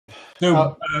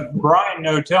So, Brian,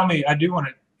 no, tell me, I do want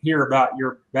to hear about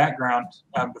your background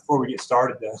before we get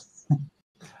started, though.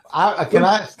 Can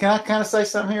I kind of say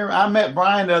something here? I met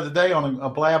Brian the other day on a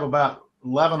BLAB about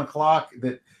 11 o'clock.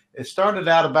 That it started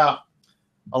out about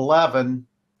 11,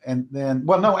 and then,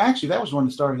 well, no, actually, that was when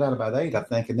it started out about 8, I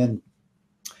think, and then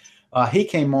he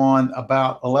came on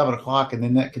about 11 o'clock, and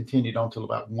then that continued on till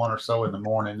about 1 or so in the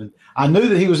morning. And I knew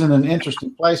that he was in an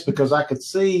interesting place because I could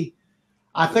see,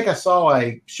 I think I saw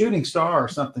a shooting star or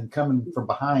something coming from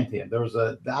behind him. There was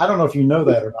I don't know if you know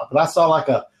that or not, but I saw like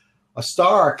a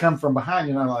star come from behind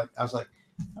you, and I was like,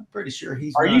 I'm pretty sure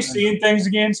he's. Are you seeing things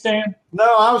again, Stan? No,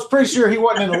 I was pretty sure he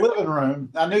wasn't in the living room.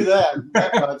 I knew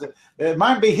that. It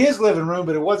might be his living room,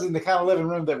 but it wasn't the kind of living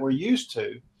room that we're used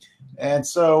to. And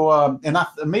so, and I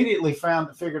immediately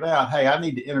figured out, hey, I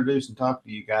need to introduce and talk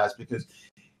to you guys because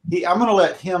I'm going to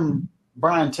let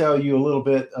Brian, tell you a little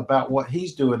bit about what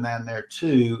he's doing down there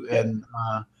too, and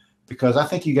because I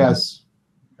think you guys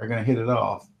are going to hit it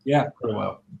off. Yeah, pretty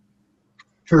well.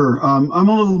 Sure. I'm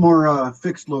a little more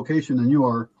fixed location than you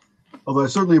are, although I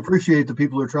certainly appreciate the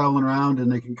people who are traveling around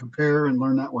and they can compare and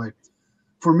learn that way.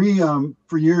 For me,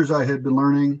 for years I had been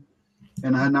learning,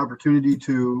 and I had an opportunity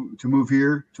to move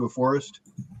here to a forest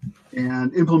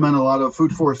and implement a lot of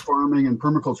food forest farming and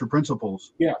permaculture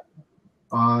principles. Yeah.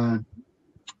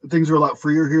 Things are a lot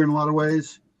freer here in a lot of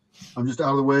ways. I'm just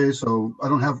out of the way, so I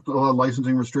don't have a lot of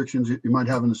licensing restrictions you might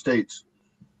have in the States,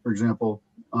 for example.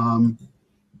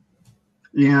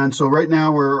 And so right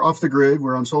now we're off the grid.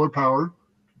 We're on solar power.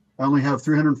 I only have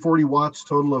 340 watts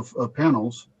total of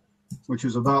panels, which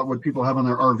is about what people have on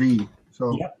their RV.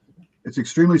 So yeah. It's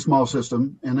extremely small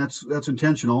system, and that's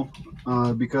intentional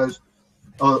because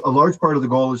a large part of the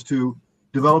goal is to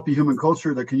develop a human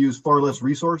culture that can use far less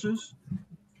resources.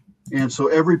 And so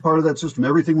every part of that system,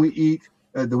 everything we eat,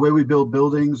 the way we build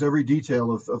buildings, every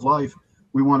detail of life,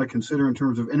 we want to consider in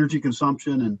terms of energy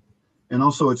consumption and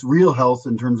also its real health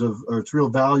in terms of, or its real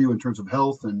value in terms of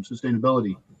health and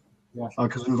sustainability. Yeah.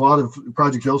 Because there's a lot of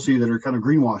projects you'll see that are kind of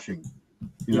greenwashing,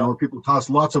 you know, where people toss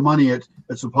lots of money at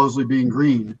supposedly being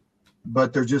green,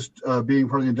 but they're just being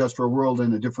part of the industrial world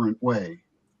in a different way.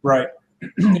 Right.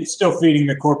 It's still feeding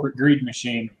the corporate greed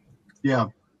machine. Yeah.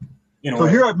 So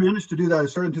here I've managed to do that. I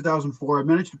started in 2004. I've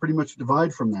managed to pretty much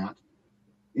divide from that.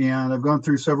 And I've gone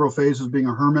through several phases being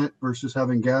a hermit versus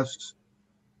having guests.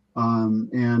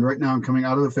 And right now I'm coming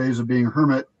out of the phase of being a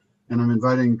hermit, and I'm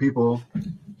inviting people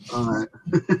to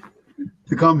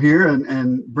come here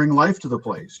and bring life to the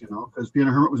place, you know, because being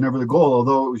a hermit was never the goal,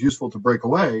 although it was useful to break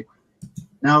away.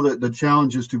 Now that the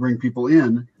challenge is to bring people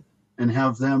in and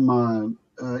have them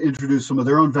introduce some of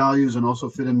their own values and also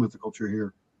fit in with the culture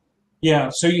here.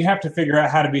 Yeah, so you have to figure out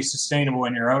how to be sustainable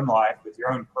in your own life with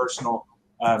your own personal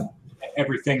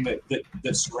everything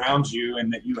that surrounds you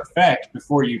and that you affect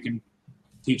before you can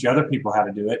teach other people how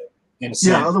to do it. In a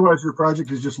sense. Yeah, otherwise your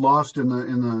project is just lost in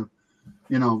the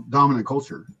dominant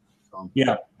culture. So.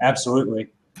 Yeah, absolutely.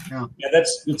 Yeah,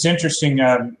 it's interesting.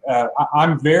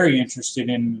 I'm very interested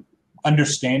in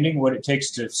understanding what it takes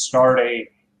to start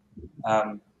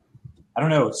some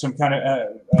kind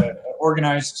of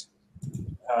organized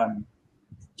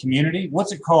community.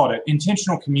 What's it called?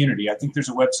 Intentional community. I think there's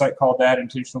a website called that,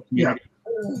 Intentional Community.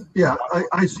 Yeah,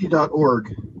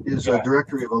 IC.org is a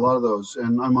directory of a lot of those,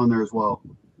 and I'm on there as well.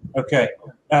 Okay.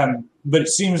 But it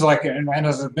seems like, and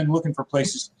as I've been looking for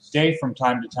places to stay from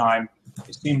time to time,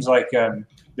 it seems like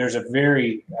there's a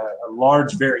very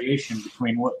large variation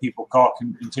between what people call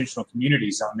intentional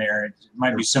communities on there. It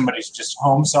might be somebody's just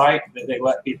home site that they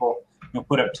let people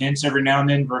put up tents every now and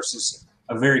then versus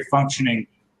a very functioning,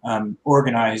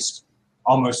 organized,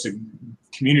 almost a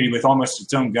community with almost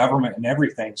its own government and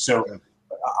everything. So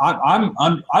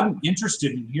I'm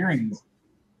interested in hearing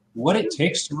what it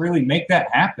takes to really make that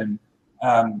happen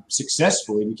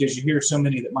successfully, because you hear so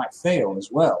many that might fail as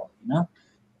well, you know?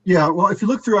 Yeah, well, if you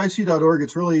look through IC.org,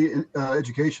 it's really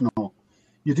educational.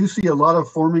 You do see a lot of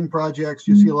forming projects.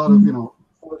 You see a lot of,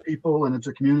 people, and it's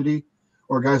a community,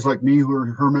 or guys like me who are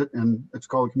hermit, and it's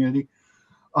called a community.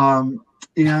 And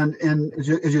as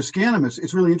you scan them,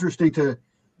 it's really interesting to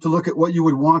look at what you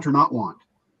would want or not want.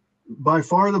 By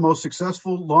far, the most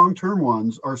successful long-term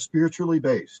ones are spiritually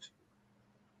based,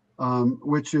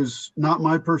 which is not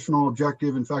my personal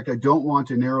objective. In fact, I don't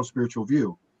want a narrow spiritual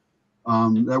view.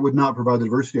 That would not provide the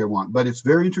diversity I want. But it's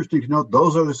very interesting to note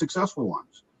those are the successful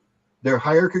ones. They're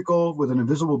hierarchical with an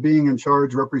invisible being in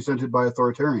charge represented by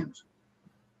authoritarians.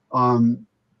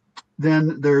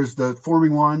 Then there's the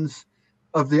forming ones.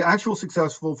 Of the actual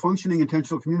successful functioning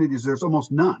intentional communities, there's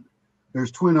almost none.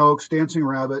 There's Twin Oaks, Dancing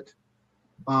Rabbit.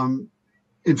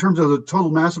 In terms of the total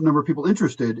massive number of people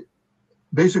interested,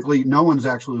 basically no one's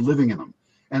actually living in them.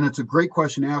 And it's a great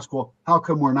question to ask, well, how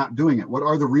come we're not doing it? What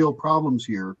are the real problems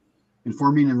here in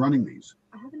forming and running these?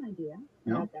 I have an idea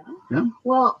Yeah. about that. Yeah.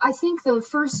 Well, I think the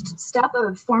first step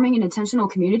of forming an intentional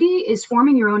community is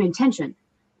forming your own intention,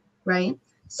 right?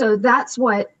 So that's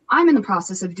what I'm in the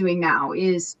process of doing now,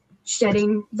 is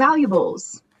shedding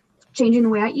valuables, changing the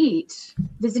way I eat,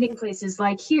 visiting places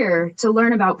like here to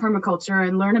learn about permaculture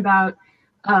and learn about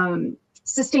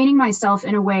sustaining myself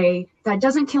in a way that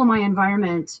doesn't kill my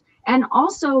environment and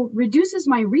also reduces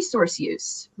my resource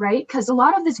use, right? Because a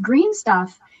lot of this green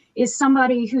stuff is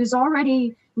somebody who's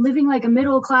already living like a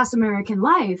middle-class American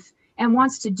life and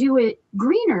wants to do it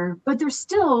greener, but they're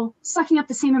still sucking up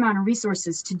the same amount of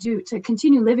resources to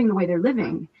continue living the way they're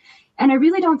living. And I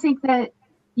really don't think that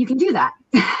you can do that,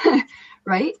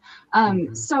 right?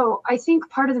 So I think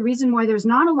part of the reason why there's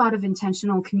not a lot of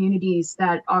intentional communities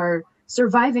that are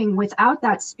surviving without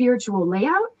that spiritual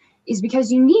layout is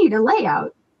because you need a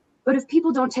layout. But if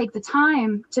people don't take the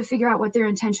time to figure out what their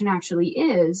intention actually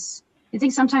is, I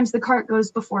think sometimes the cart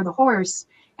goes before the horse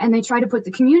and they try to put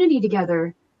the community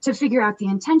together to figure out the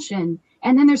intention.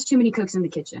 And then there's too many cooks in the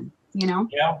kitchen, you know?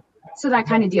 Yeah. So that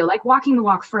kind of deal, like walking the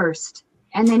walk first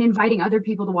and then inviting other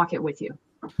people to walk it with you.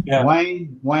 Yeah.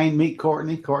 Wayne meet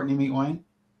Courtney. Courtney meet Wayne.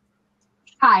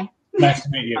 Hi. Nice to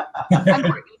meet you. I'm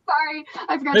Courtney. Sorry,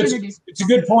 I forgot to introduce you. It's a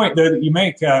good point, though, that you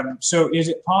make. So is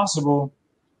it possible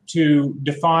to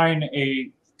define a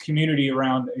community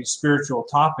around a spiritual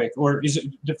topic, or is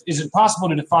it possible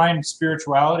to define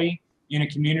spirituality in a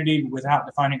community without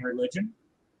defining religion?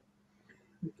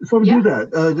 So we do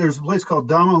that. There's a place called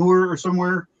Damahur or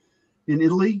somewhere in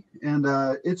Italy, and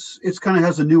it's kind of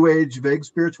has a new age vague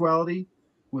spirituality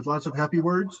with lots of happy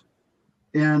words,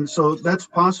 and so that's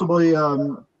possibly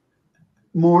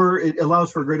more. It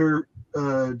allows for greater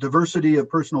diversity of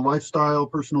personal lifestyle,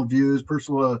 personal views,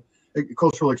 personal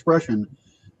cultural expression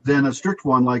than a strict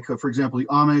one like, for example, the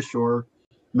Amish or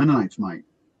Mennonites might.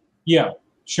 Yeah,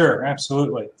 sure,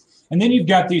 absolutely. And then you've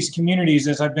got these communities.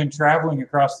 As I've been traveling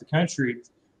across the country,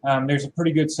 there's a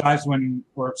pretty good sized one,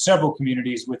 or several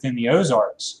communities within the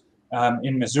Ozarks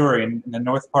in Missouri, in the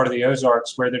north part of the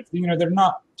Ozarks, where they're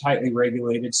not tightly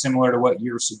regulated, similar to what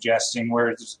you're suggesting, where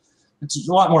it's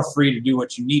a lot more free to do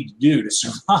what you need to do to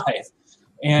survive.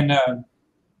 And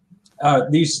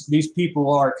these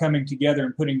people are coming together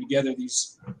and putting together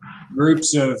these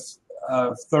groups of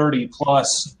 30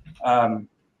 plus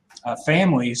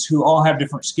families who all have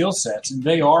different skill sets, and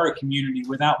they are a community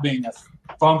without being a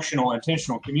functional,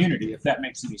 intentional community, if that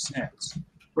makes any sense.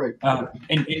 Right.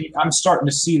 And I'm starting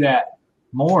to see that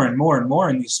more and more and more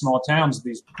in these small towns.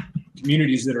 These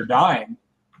communities that are dying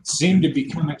seem to be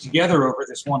coming together over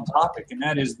this one topic, and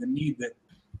that is the need that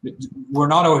we're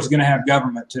not always going to have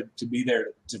government to be there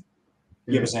to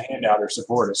give us a handout or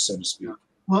support us, so to speak.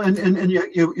 Well, and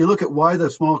you look at why the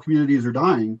small communities are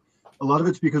dying. A lot of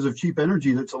it's because of cheap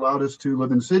energy that's allowed us to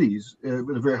live in cities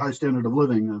with a very high standard of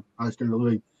living.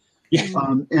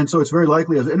 Yeah. And so it's very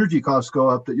likely as energy costs go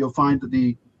up that you'll find that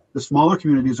the smaller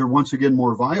communities are once again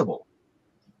more viable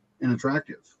and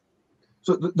attractive.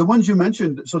 So the ones you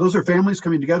mentioned, so those are families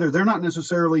coming together. They're not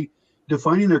necessarily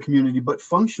defining their community, but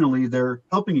functionally they're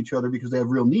helping each other because they have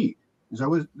real need. Is that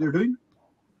what they're doing?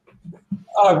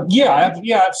 Yeah,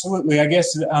 absolutely. I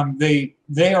guess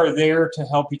they are there to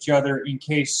help each other in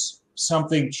case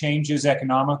something changes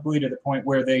economically to the point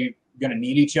where they're going to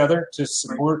need each other to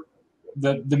support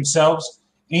themselves,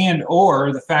 and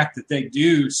or the fact that they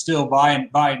do still buy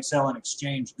and sell and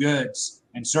exchange goods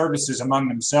and services among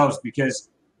themselves because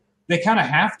they kind of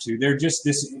have to. They're just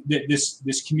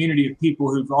this community of people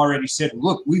who've already said,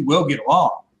 look, we will get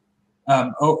along.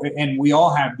 And we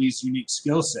all have these unique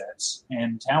skill sets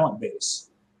and talent base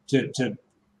to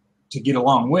get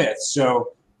along with.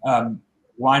 So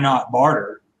why not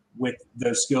barter with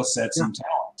those skill sets and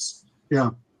talents? Yeah.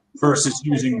 Versus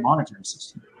using the monetary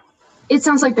system. It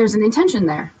sounds like there's an intention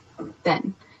there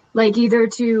then, like either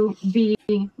to be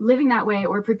living that way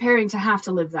or preparing to have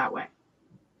to live that way.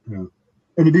 Yeah.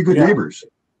 And to be good neighbors.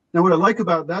 Now, what I like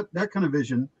about that kind of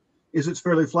vision is it's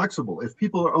fairly flexible. If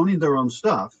people are owning their own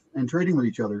stuff and trading with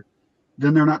each other,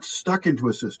 then they're not stuck into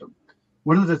a system.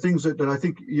 One of the things that I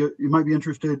think you might be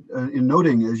interested in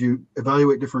noting as you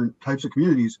evaluate different types of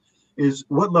communities is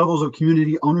what levels of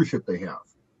community ownership they have.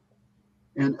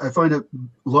 And I find a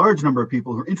large number of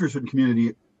people who are interested in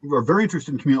community, who are very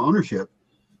interested in communal ownership.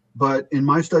 But in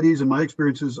my studies and my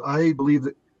experiences, I believe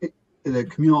that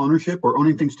communal ownership or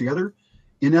owning things together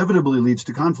inevitably leads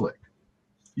to conflict.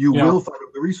 You will fight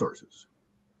over the resources.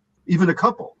 Even a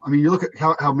couple. I mean, you look at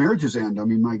how marriages end. I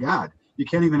mean, my God, you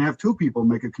can't even have two people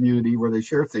make a community where they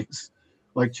share things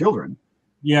like children.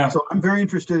 Yeah. So I'm very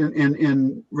interested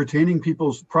in retaining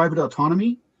people's private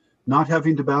autonomy, not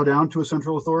having to bow down to a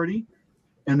central authority,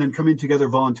 and then coming together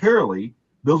voluntarily,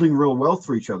 building real wealth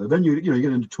for each other. Then you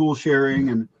get into tool sharing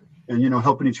and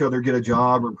helping each other get a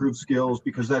job or improve skills,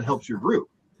 because that helps your group.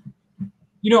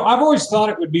 I've always thought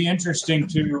it would be interesting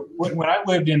to, when I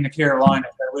lived in the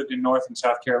Carolinas, I lived in North and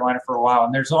South Carolina for a while,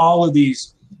 and there's all of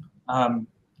these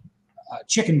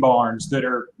chicken barns that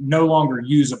are no longer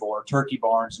usable, or turkey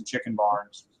barns and chicken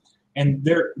barns. And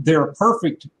they're a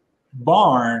perfect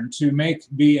barn to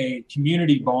be a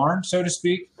community barn, so to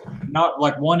speak. Not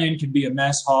like one end could be a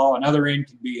mess hall, another end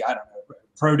could be, I don't know,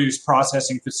 produce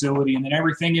processing facility, and then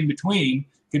everything in between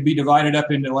could be divided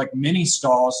up into like mini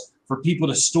stalls for people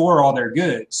to store all their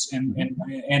goods and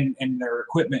their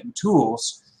equipment and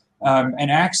tools,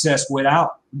 and access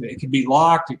without, it could be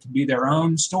locked, it could be their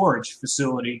own storage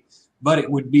facility, but it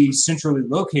would be centrally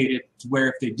located to where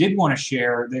if they did want to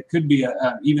share, there could be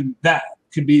even that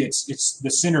could be, it's the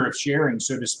center of sharing,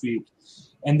 so to speak.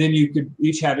 And then you could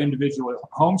each have individual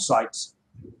home sites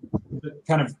that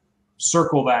kind of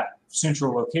circle that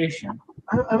central location.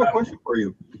 I have a question for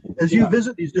you. As you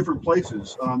visit these different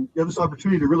places, you have this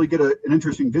opportunity to really get an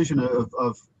interesting vision of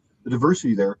the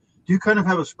diversity there. Do you kind of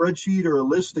have a spreadsheet or a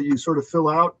list that you sort of fill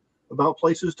out about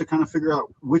places to kind of figure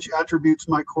out which attributes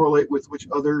might correlate with which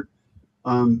other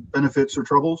benefits or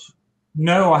troubles?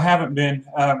 No, I haven't been.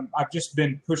 I've just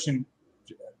been pushing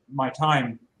my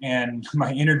time and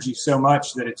my energy so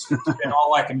much that it's been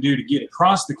all I can do to get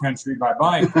across the country by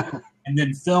bike and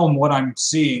then film what I'm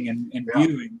seeing and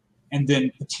viewing. And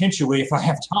then potentially, if I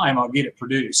have time, I'll get it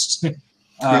produced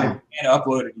and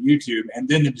uploaded to YouTube. And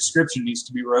then the description needs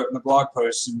to be wrote in the blog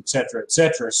posts, and et cetera, et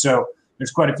cetera. So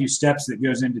there's quite a few steps that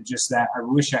goes into just that. I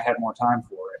wish I had more time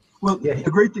for it. Well, the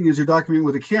great thing is you're documenting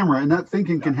with a camera, and that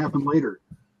thinking can happen later.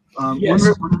 Yes.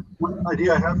 One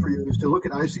idea I have for you is to look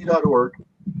at IC.org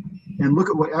and look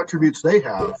at what attributes they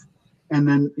have, and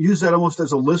then use that almost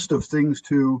as a list of things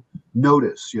to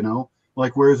notice,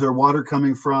 like where's their water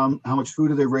coming from, how much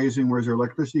food are they raising, where's their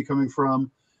electricity coming from,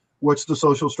 what's the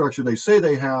social structure they say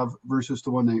they have versus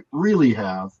the one they really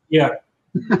have. Yeah.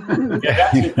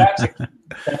 That's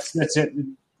it.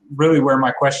 Really where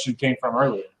my question came from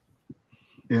earlier.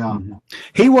 Yeah.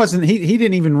 He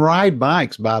didn't even ride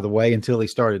bikes, by the way, until he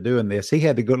started doing this. He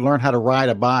had to go learn how to ride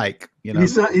a bike. He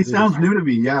sounds new to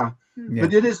me. Yeah.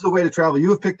 But it is the way to travel. You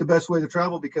have picked the best way to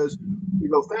travel because you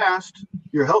go fast,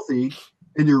 you're healthy,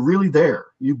 and you're really there.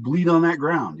 You bleed on that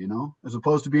ground, as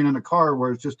opposed to being in a car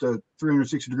where it's just a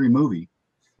 360-degree movie.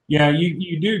 Yeah,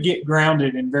 you do get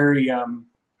grounded and very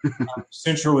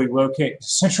centrally located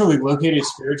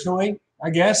spiritually, I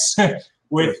guess,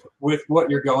 with what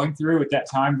you're going through at that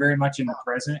time, very much in the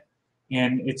present.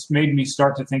 And it's made me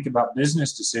start to think about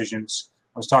business decisions.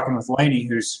 I was talking with Lainey,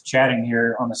 who's chatting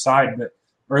here on the side, but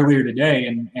earlier today,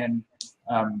 and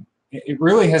it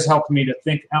really has helped me to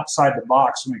think outside the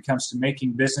box when it comes to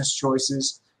making business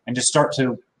choices, and to start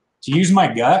to use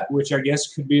my gut, which I guess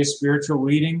could be a spiritual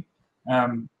leading,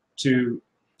 to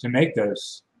make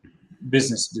those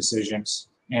business decisions,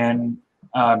 and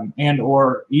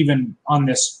or even on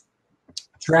this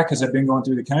trek as I've been going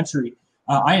through the country,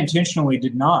 I intentionally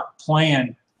did not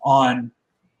plan on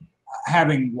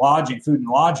having food and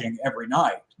lodging every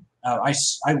night. I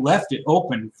left it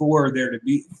open for there to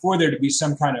be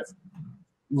some kind of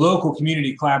local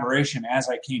community collaboration as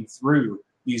I came through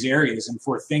these areas, and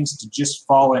for things to just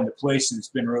fall into place. And it's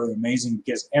been really amazing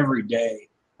because every day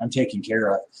I'm taken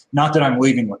care of. Not that I'm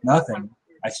leaving with nothing.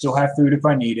 I still have food if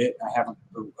I need it. I have a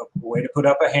way to put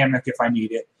up a hammock if I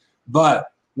need it. But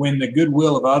when the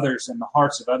goodwill of others and the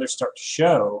hearts of others start to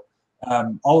show,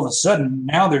 all of a sudden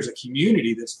now there's a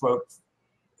community that's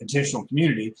intentional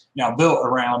community now built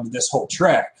around this whole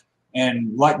trek,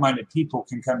 and like-minded people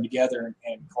can come together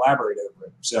and collaborate over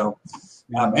it. So,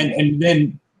 and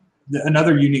then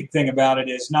another unique thing about it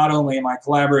is not only am I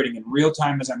collaborating in real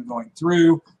time as I'm going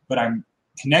through, but I'm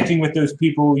connecting with those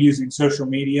people using social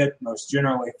media, most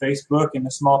generally Facebook in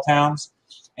the small towns.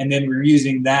 And then we're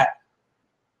using that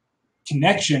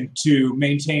connection to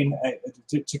maintain,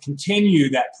 to continue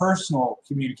that personal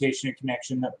communication and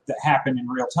connection that happen in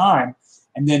real time.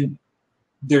 And then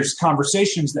there's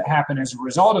conversations that happen as a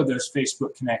result of those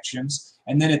Facebook connections.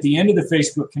 And then at the end of the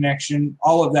Facebook connection,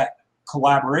 all of that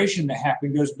collaboration that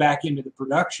happened goes back into the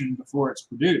production before it's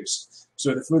produced.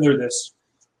 So the further this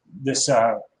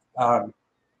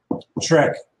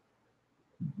trek,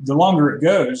 the longer it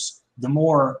goes, the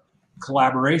more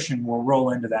collaboration will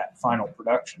roll into that final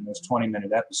production, those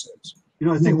 20-minute episodes.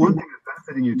 I think one thing that's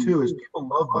benefiting you too is people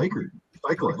love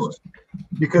cyclists,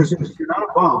 because you're not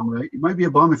a bum, right? You might be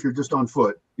a bum if you're just on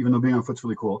foot, even though being on foot's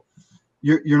really cool.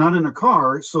 you're not in a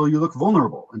car, so you look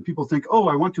vulnerable, and people think, oh,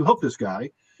 I want to help this guy.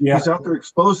 Yeah. He's out there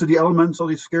exposed to the elements, all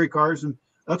these scary cars, and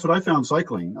that's what I found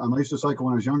cycling. I used to cycle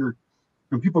when I was younger,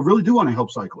 and people really do want to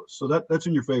help cyclists. So that's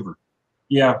in your favor.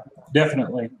 Yeah,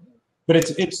 definitely. But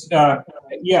it's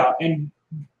and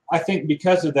I think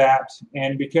because of that,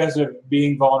 and because of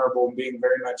being vulnerable and being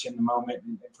very much in the moment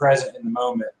and present in the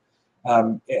moment,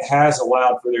 it has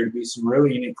allowed for there to be some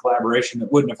really unique collaboration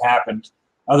that wouldn't have happened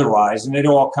otherwise. And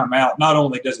it'll all come out. Not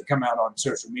only does it come out on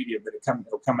social media, but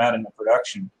it'll come out in the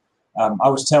production. I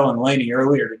was telling Lainey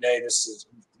earlier today, this is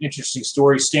an interesting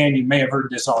story. Stan, you may have heard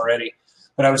this already,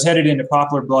 but I was headed into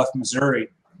Poplar Bluff, Missouri,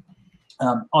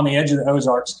 on the edge of the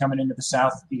Ozarks, coming into the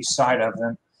southeast side of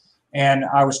them. And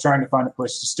I was trying to find a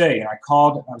place to stay. And I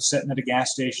was sitting at a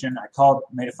gas station. I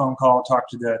made a phone call,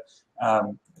 talked to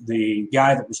the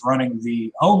guy that was running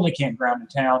the only campground in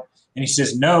town. And he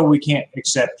says, no, we can't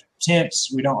accept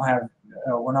tents. We don't have,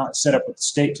 we're not set up with the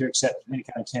state to accept any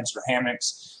kind of tents or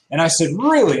hammocks. And I said,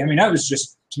 really? I mean, that was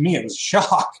just, to me, it was a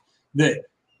shock that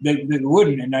they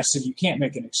wouldn't. And I said, you can't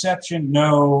make an exception.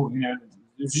 No, it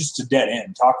was just a dead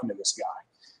end talking to this guy.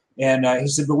 And he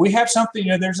said, but we have something,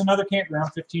 there's another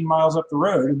campground 15 miles up the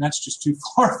road, and that's just too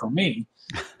far for me.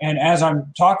 And as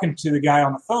I'm talking to the guy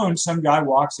on the phone, some guy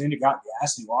walks in, he got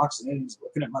gas, and he walks in, and he's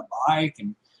looking at my bike,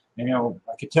 and,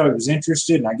 I could tell he was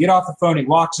interested. And I get off the phone, he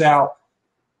walks out,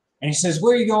 and he says,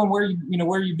 where are you going?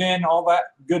 Where you been? All that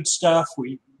good stuff.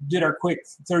 We did our quick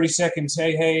 30 seconds,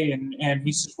 hey, and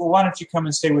he says, well, why don't you come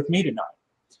and stay with me tonight?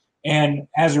 And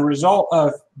as a result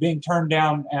of being turned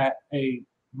down at a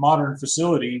modern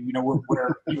facility,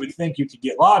 where you would think you could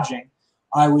get lodging,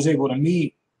 I was able to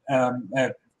meet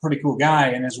a pretty cool guy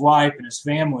and his wife and his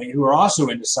family who are also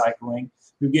into cycling,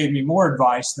 who gave me more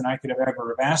advice than I could have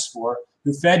ever asked for,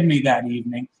 who fed me that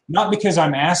evening, not because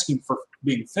I'm asking for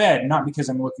being fed, not because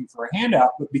I'm looking for a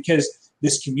handout, but because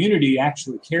this community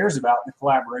actually cares about the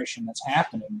collaboration that's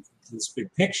happening, this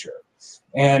big picture.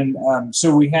 And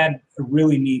so we had a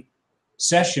really neat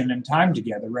session and time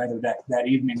together, rather that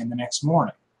evening and the next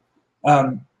morning.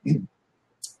 And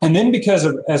then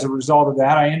as a result of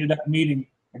that, I ended up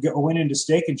I went into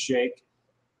Steak and Shake.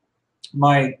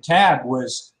 My tab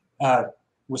was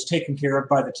taken care of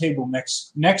by the table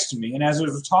next to me. And as I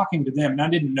was talking to them, and I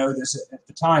didn't know this at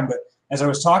the time, but as I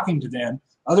was talking to them,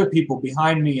 other people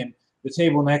behind me and the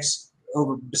table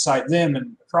over beside them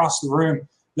and across the room,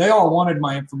 they all wanted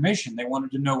my information. They wanted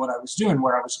to know what I was doing,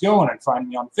 where I was going, and find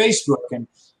me on Facebook. And,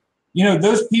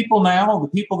 those people now, the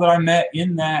people that I met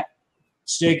in that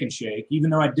Steak and Shake, even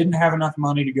though I didn't have enough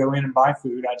money to go in and buy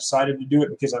food, I decided to do it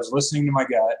because I was listening to my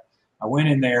gut. I went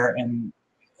in there, and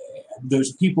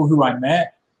those people who I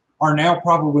met are now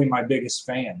probably my biggest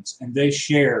fans. And they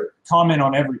comment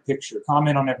on every picture,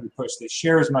 comment on every post. They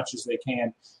share as much as they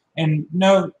can. And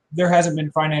no, there hasn't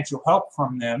been financial help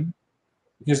from them,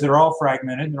 because they're all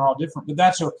fragmented and they're all different, but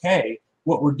that's okay.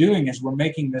 What we're doing is we're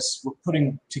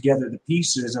putting together the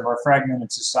pieces of our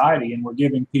fragmented society, and we're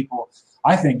giving people,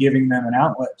 I think, giving them an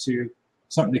outlet to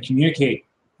something to communicate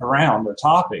around a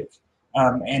topic.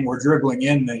 And we're dribbling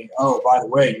in by the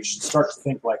way, you should start to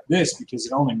think like this, because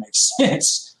it only makes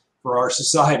sense for our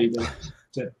society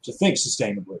to think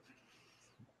sustainably.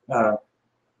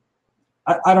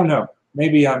 I don't know.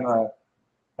 Maybe I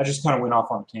just kind of went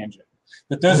off on a tangent.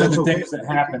 But those are the things that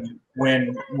happen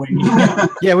when you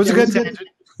yeah, it was a good tangent.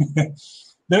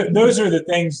 Those are the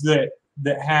things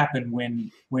that happen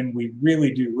when we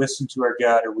really do listen to our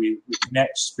gut, or we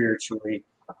connect spiritually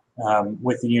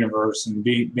with the universe, and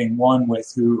being one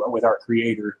with our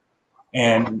Creator,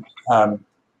 and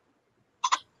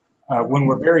when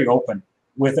we're very open,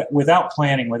 without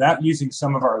planning, without using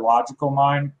some of our logical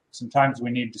mind. Sometimes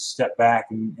we need to step back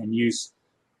and use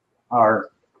our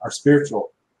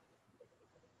spiritual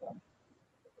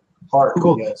heart.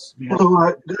 Cool. Yes. Yeah.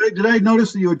 So, did I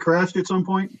notice that you had crashed at some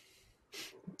point?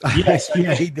 Yes,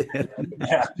 yeah, he did.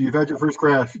 Yeah. So you've had your first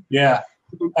crash. Yeah.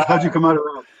 How'd you come out of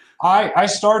that? I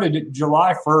started at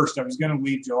July 1st. I was going to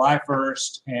leave July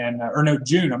 1st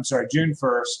June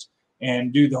 1st,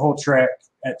 and do the whole trek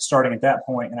starting at that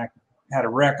point. And I had a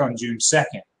wreck on June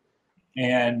 2nd.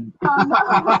 And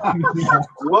welcome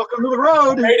to the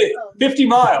road. I made it 50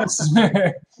 miles.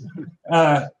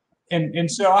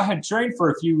 And so I had trained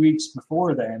for a few weeks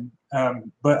before then,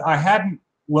 but I hadn't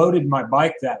loaded my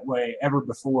bike that way ever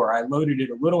before. I loaded it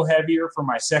a little heavier for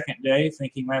my second day,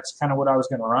 thinking that's kind of what I was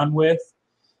going to run with.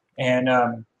 And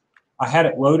I had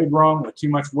it loaded wrong with too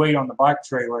much weight on the bike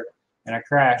trailer, and I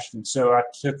crashed. And so I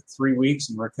took 3 weeks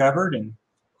and recovered, and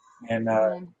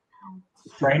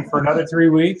trained for another 3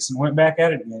 weeks and went back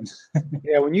at it again.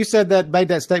 Yeah, when you made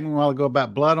that statement a while ago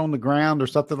about blood on the ground or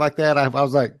something like that, I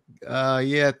was like,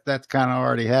 yeah, that's kind of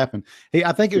already happened.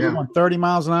 I think it was going 30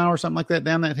 miles an hour or something like that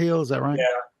down that hill. Is that right? Yeah,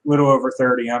 a little over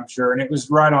 30, I'm sure. And it was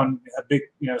right on a big,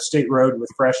 state road with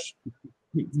fresh,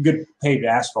 good paved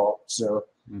asphalt. So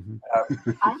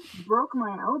I broke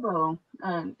my elbow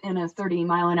in a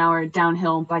 30-mile-an-hour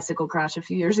downhill bicycle crash a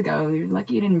few years ago. You're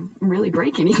lucky you didn't really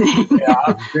break anything. Yeah,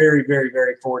 I'm very, very,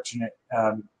 very fortunate.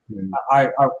 There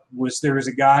was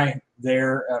a guy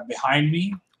there behind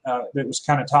me that was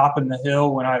kind of topping the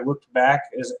hill when I looked back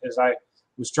as I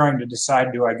was trying to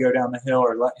decide, do I go down the hill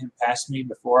or let him pass me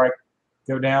before I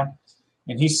go down?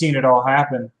 And he's seen it all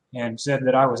happen and said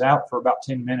that I was out for about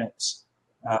 10 minutes.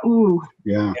 Ooh.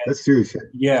 Yeah, that's serious.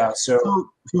 Yeah. So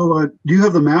do you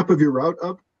have the map of your route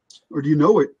up, or do you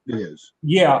know what it is?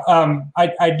 Yeah,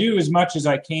 I do as much as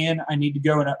I can. I need to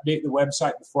go and update the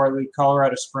website before I leave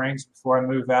Colorado Springs, before I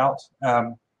move out.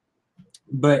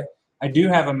 But I do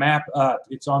have a map up.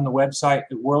 It's on the website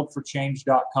at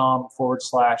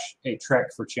worldforchange.com/a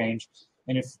trek for change.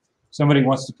 And if somebody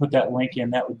wants to put that link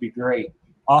in, that would be great.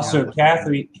 Also,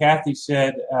 Kathy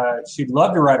said she'd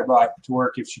love to ride a bike to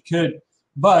work if she could,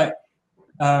 but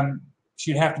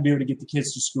she'd have to be able to get the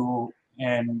kids to school,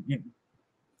 and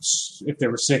if they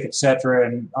were sick, etc.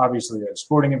 And obviously there are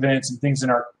sporting events and things in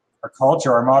our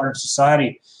culture, our modern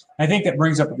society. I think that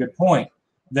brings up a good point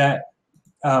that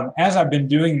as I've been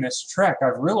doing this trek,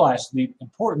 I've realized the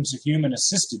importance of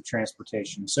human-assisted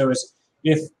transportation. So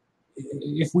if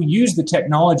we use the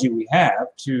technology we have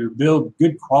to build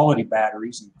good quality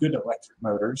batteries and good electric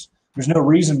motors, there's no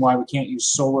reason why we can't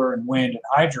use solar and wind and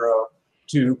hydro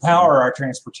to power our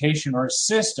transportation or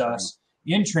assist us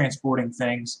in transporting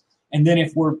things. And then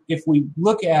if we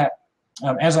look at,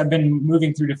 as I've been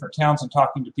moving through different towns and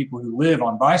talking to people who live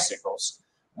on bicycles,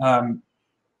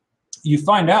 you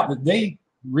find out that they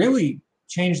really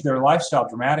change their lifestyle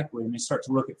dramatically, and they start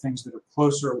to look at things that are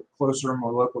closer,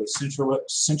 more locally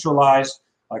centralized,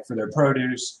 like for their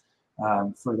produce,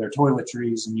 for their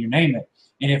toiletries, and you name it.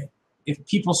 And if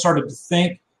people started to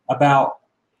think about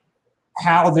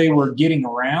how they were getting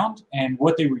around and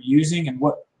what they were using and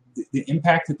what the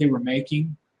impact that they were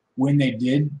making when they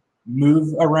did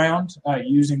move around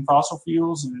using fossil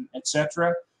fuels and et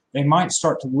cetera, they might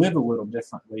start to live a little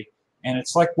differently. And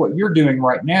it's like what you're doing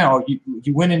right now.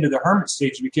 You went into the hermit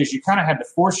stage because you kind of had to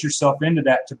force yourself into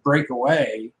that to break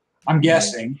away, I'm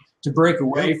guessing, to break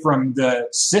away from the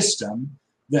system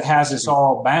that has us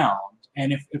all bound.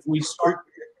 And if we start,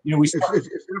 it's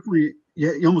definitely,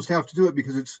 you almost have to do it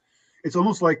because it's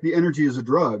almost like the energy is a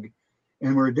drug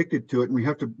and we're addicted to it and we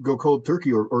have to go cold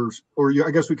turkey or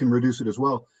I guess we can reduce it as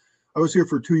well. I was here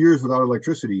for 2 years without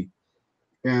electricity,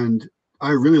 and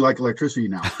I really like electricity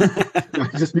now. I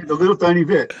just need a little tiny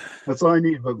bit. That's all I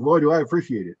need. But boy, do I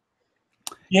appreciate it.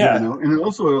 Yeah. And it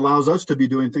also allows us to be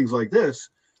doing things like this,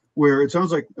 where it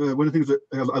sounds like one of the things that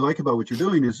I like about what you're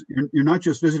doing is you're not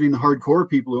just visiting the hardcore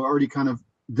people who are already kind of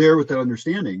there with that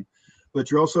understanding,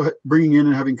 but you're also bringing in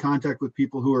and having contact with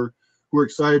people who are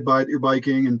excited by your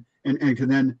biking and can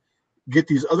then get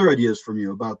these other ideas from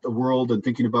you about the world and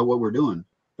thinking about what we're doing.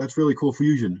 That's really cool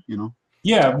fusion,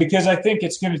 Yeah, because I think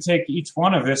it's going to take each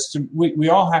one of us we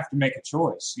all have to make a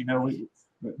choice.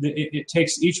 It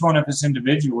takes each one of us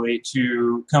individually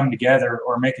to come together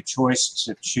or make a choice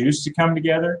to choose to come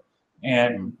together.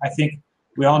 And I think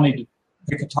we all need to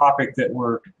pick a topic that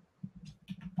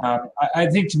I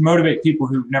think to motivate people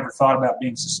who've never thought about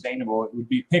being sustainable, it would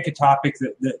be pick a topic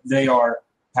that they are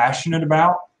passionate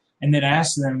about and then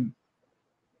ask them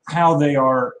how they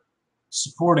are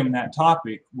supporting that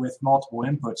topic with multiple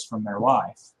inputs from their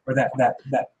life or that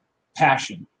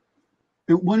passion.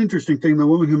 One interesting thing, the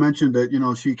woman who mentioned that,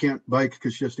 she can't bike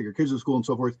because she has to take her kids to school and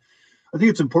so forth. I think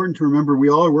it's important to remember we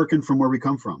all are working from where we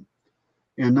come from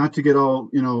and not to get all,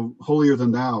 holier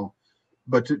than thou,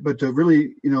 but to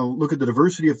really, look at the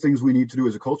diversity of things we need to do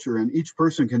as a culture. And each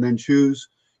person can then choose,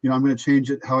 I'm going to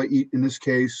change it how I eat in this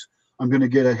case. I'm going to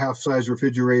get a half-size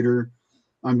refrigerator.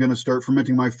 I'm going to start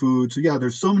fermenting my food. So yeah,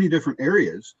 there's so many different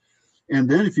areas. And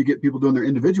then if you get people doing their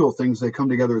individual things, they come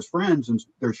together as friends and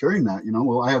they're sharing that,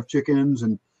 well, I have chickens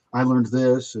and I learned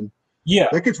this. And yeah,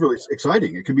 that gets really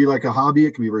exciting. It can be like a hobby.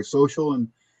 It can be very social and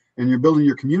you're building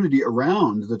your community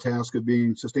around the task of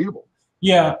being sustainable.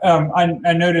 Yeah.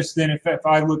 I noticed then if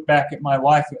I look back at my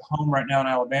life at home right now in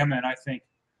Alabama and I think,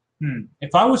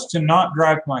 if I was to not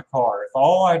drive my car, if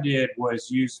all I did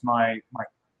was use my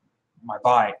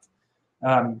bike,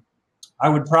 I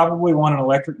would probably want an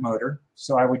electric motor,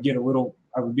 so I would be able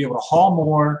to haul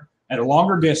more at a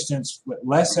longer distance with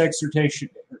less exertion,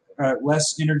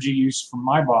 less energy use from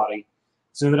my body,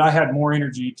 so that I had more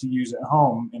energy to use at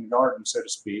home in the garden, so to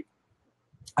speak.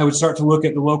 I would start to look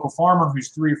at the local farmer who's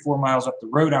 3 or 4 miles up the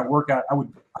road. I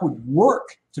would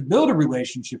work to build a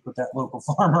relationship with that local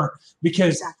farmer,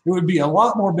 because it would be a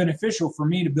lot more beneficial for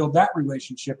me to build that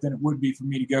relationship than it would be for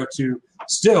me to go to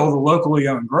still the locally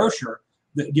owned grocer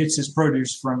that gets his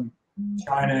produce from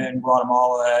China and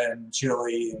Guatemala and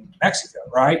Chile and Mexico,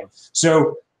 right?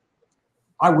 So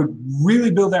I would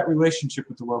really build that relationship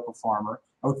with the local farmer.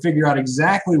 I would figure out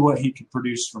exactly what he could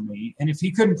produce for me. And if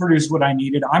he couldn't produce what I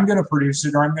needed, I'm going to produce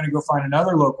it, or I'm going to go find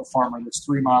another local farmer that's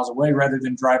 3 miles away rather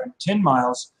than driving 10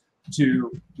 miles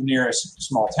to the nearest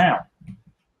small town.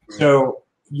 So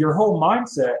your whole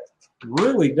mindset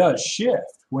really does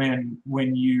shift when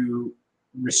you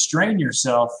restrain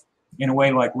yourself in a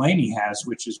way like Laney has,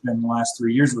 which has been the last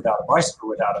 3 years without a bicycle,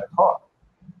 without a car.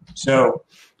 So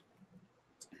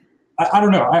I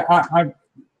don't know. I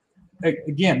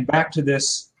again, back to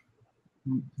this,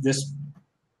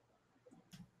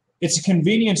 it's a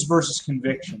convenience versus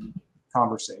conviction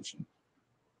conversation.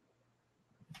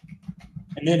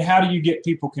 And then how do you get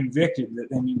people convicted that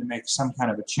they need to make some kind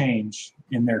of a change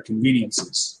in their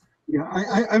conveniences? Yeah,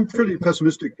 I'm pretty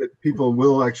pessimistic that people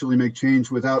will actually make change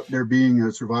without there being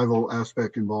a survival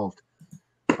aspect involved.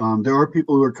 There are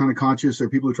people who are kind of conscious. There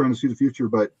are people who are trying to see the future,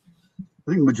 but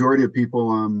I think the majority of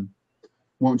people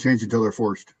won't change until they're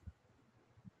forced.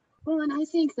 Well, and I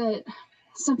think that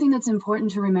something that's important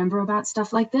to remember about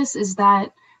stuff like this is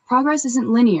that progress isn't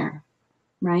linear,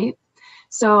 right?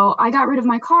 So I got rid of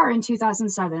my car in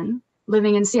 2007.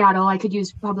 Living in Seattle, I could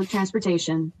use public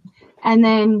transportation. And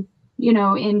then,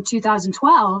 in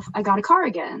 2012, I got a car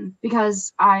again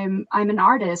because I'm an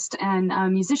artist and a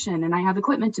musician, and I have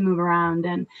equipment to move around.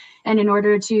 And in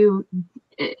order to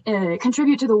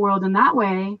contribute to the world in that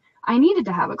way, I needed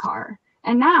to have a car.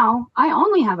 And now I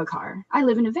only have a car. I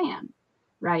live in a van,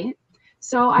 right?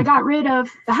 So I got rid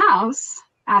of the house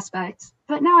aspect,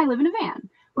 but now I live in a van,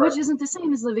 which isn't the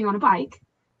same as living on a bike,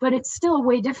 but it's still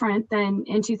way different than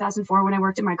in 2004 when I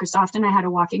worked at Microsoft and I had a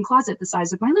walk-in closet the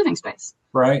size of my living space.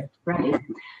 Right.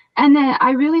 And then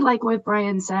I really like what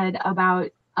Brian said about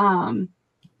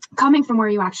coming from where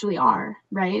you actually are,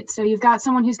 right? So you've got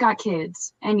someone who's got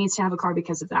kids and needs to have a car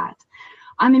because of that.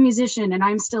 I'm a musician and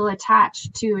I'm still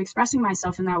attached to expressing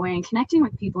myself in that way and connecting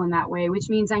with people in that way, which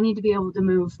means I need to be able to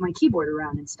move my keyboard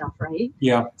around and stuff, right?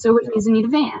 Yeah. So which means I need a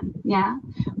van, yeah.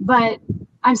 But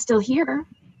I'm still here,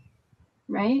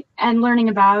 right? And learning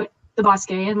about the bosque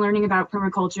and learning about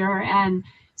permaculture. And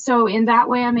so in that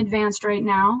way, I'm advanced right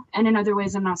now. And in other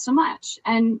ways, I'm not so much.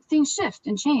 And things shift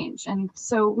and change. And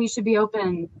so we should be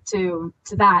open to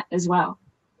that as well,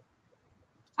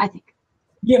 I think.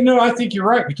 Yeah, no, I think you're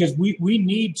right, because we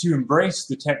need to embrace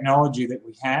the technology that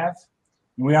we have.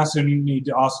 And we also need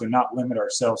to also not limit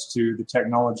ourselves to the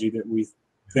technology that we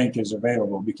think is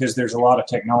available, because there's a lot of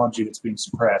technology that's being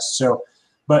suppressed. So,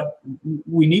 but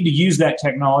we need to use that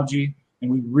technology,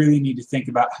 and we really need to think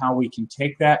about how we can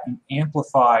take that and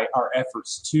amplify our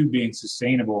efforts to being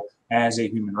sustainable as a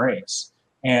human race.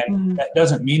 And that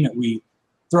doesn't mean that we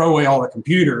throw away all the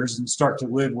computers and start to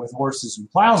live with horses and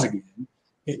plows again.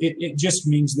 It just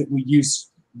means that we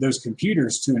use those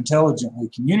computers to intelligently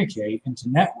communicate and to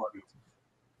network.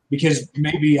 Because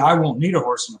maybe I won't need a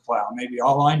horse and a plow. Maybe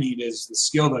all I need is the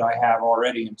skill that I have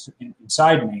already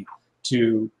inside me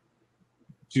to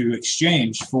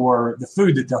exchange for the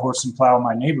food that the horse and plow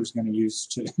my neighbor's going to use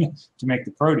to make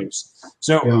the produce.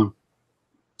 So,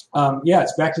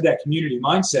 it's back to that community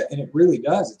mindset, and it really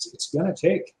does. It's going to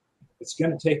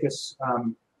take us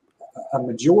a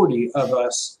majority of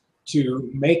us to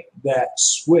make that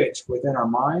switch within our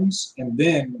minds, and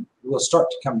then we'll start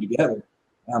to come together.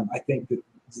 I think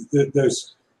that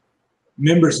those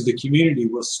members of the community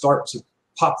will start to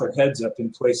pop their heads up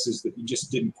in places that you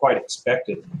just didn't quite expect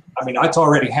it. I mean, it's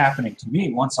already happening to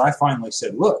me. Once I finally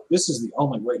said, look, this is the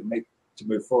only way to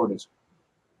move forward as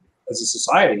a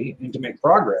society and to make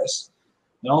progress,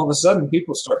 and all of a sudden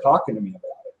people start talking to me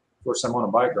about it. Of course, I'm on a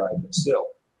bike ride, but still.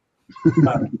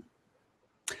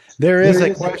 There is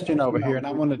a question over here, and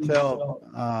I want to tell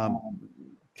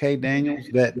Kay Daniels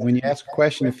that when you ask a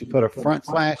question, if you put a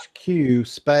 /Q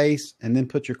space and then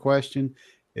put your question,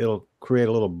 it'll create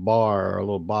a little bar or a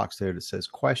little box there that says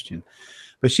question.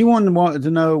 But she wanted to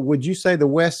know, would you say the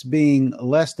West, being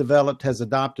less developed, has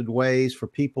adopted ways for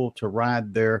people to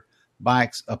ride their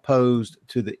bikes opposed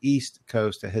to the East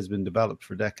Coast that has been developed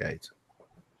for decades?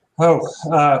 I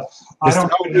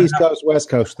don't know. East Coast, West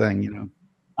Coast thing,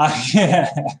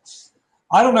 I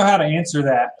don't know how to answer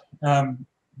that,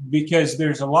 because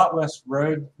there's a lot less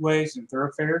roadways and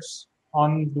thoroughfares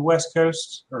on the West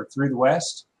Coast or through the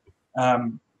West.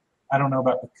 I don't know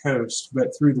about the coast, but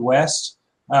through the West,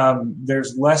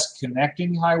 There's less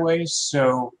connecting highways,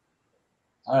 so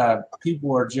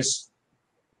people are just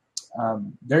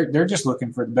they're just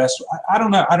looking for the best. I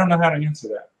don't know. I don't know how to answer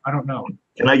that. I don't know.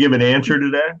 Can I give an answer to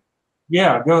that?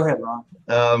 Yeah, go ahead,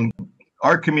 Ron.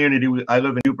 Our community, I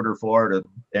live in Jupiter, Florida,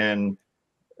 and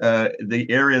the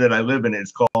area that I live in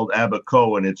is called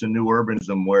Abaco, and it's a new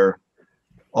urbanism where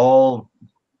all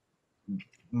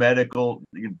medical,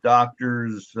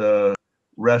 doctors,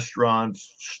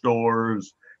 restaurants,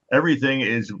 stores, everything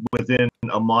is within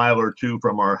a mile or two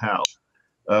from our house.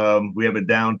 We have a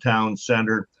downtown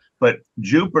center, but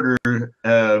Jupiter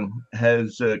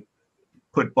has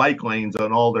put bike lanes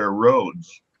on all their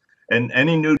roads. And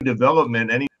any new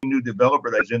development, any new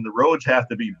developer that's in, the roads have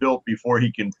to be built before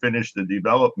he can finish the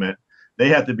development. They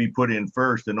have to be put in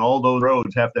first, and all those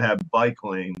roads have to have bike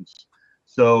lanes.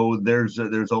 So there's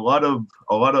a lot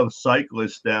of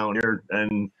cyclists down here,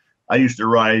 and I used to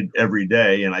ride every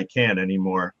day, and I can't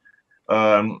anymore.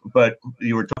 But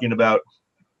you were talking about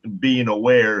being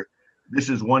aware. This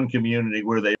is one community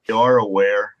where they are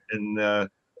aware,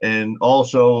 and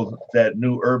also that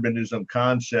new urbanism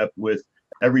concept with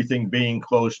everything being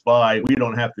close by. We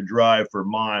don't have to drive for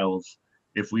miles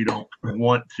if we don't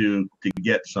want to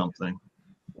get something,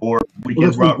 or we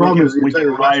can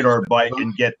ride our bike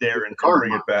and get there and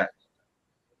bring it back.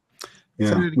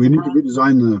 Yeah, we need to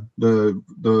redesign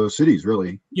the cities,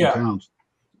 really. Yeah, the towns.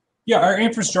 Yeah, our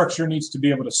infrastructure needs to be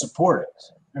able to support it.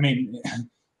 I mean,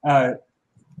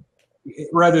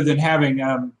 rather than having,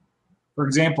 for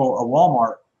example, a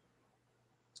Walmart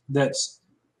that's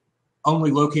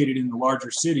only located in the larger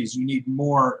cities, you need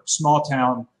more small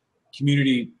town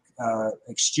community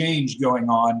exchange going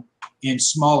on in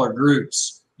smaller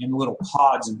groups, in little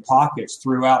pods and pockets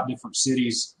throughout different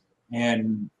cities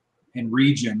and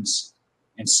regions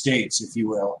and states, if you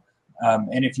will.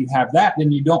 And if you have that,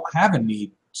 then you don't have a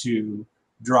need to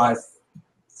drive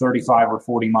 35 or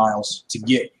 40 miles to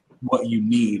get what you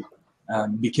need,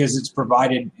 because it's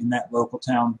provided in that local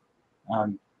town,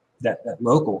 that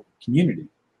local community.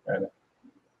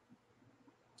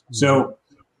 So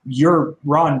you're,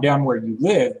 Ron, down where you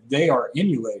live, they are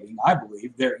emulating, I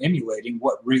believe, they're emulating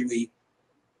what really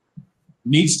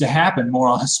needs to happen more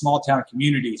on a small town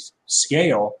community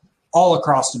scale all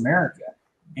across America.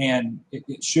 And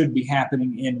it should be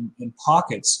happening in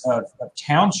pockets of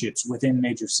townships within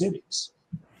major cities.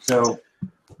 So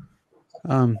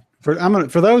for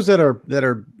those that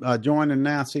are joining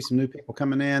now, I see some new people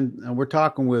coming in. We're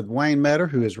talking with Wayne Meador,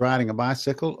 who is riding a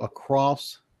bicycle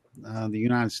across the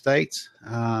United States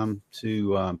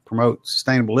to promote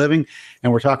sustainable living,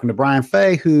 and we're talking to Brian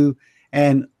Fey,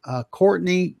 and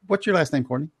Courtney. What's your last name,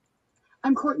 Courtney?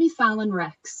 I'm Courtney Fallon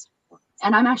Rex,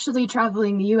 and I'm actually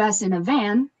traveling the U.S. in a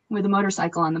van with a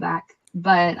motorcycle on the back.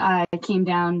 But I came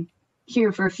down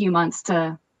here for a few months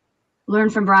to learn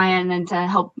from Brian and to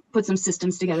help put some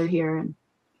systems together here. And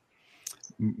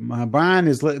Brian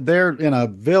is there in a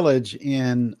village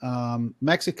in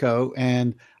Mexico,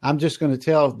 and I'm just going to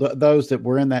tell those that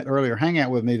were in that earlier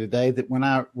hangout with me today that when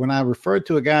I referred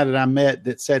to a guy that I met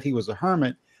that said he was a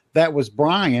hermit, that was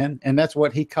Brian, and that's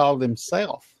what he called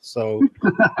himself. So,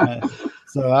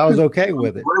 so I was okay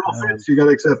with it. You got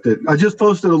to accept it. I just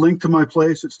posted a link to my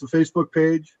place. It's the Facebook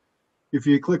page. If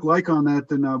you click like on that,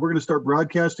 then we're going to start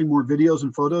broadcasting more videos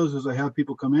and photos as I have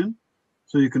people come in,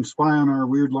 so you can spy on our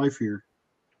weird life here.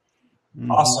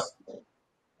 Awesome.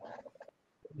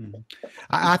 Mm-hmm.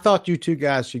 I thought you two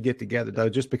guys should get together, though,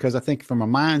 just because I think from a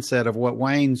mindset of what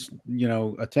Wayne's,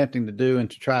 attempting to do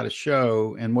and to try to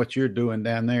show, and what you're doing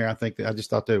down there, I just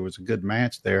thought there was a good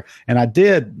match there. And I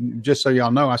did, just so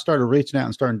y'all know, I started reaching out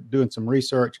and started doing some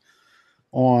research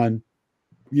on,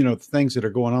 things that are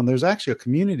going on. There's actually a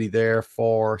community there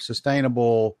for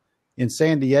sustainable in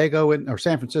San Diego or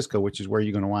San Francisco, which is where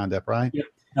you're going to wind up, right? Yeah.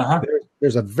 Uh-huh.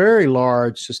 There's a very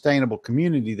large sustainable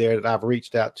community there that I've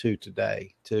reached out to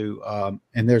today. And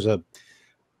there's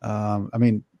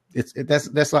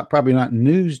that's probably not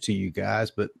news to you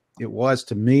guys, but it was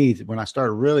to me when I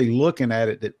started really looking at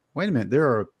it. That wait a minute, there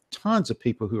are tons of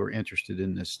people who are interested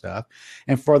in this stuff,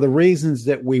 and for the reasons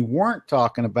that we weren't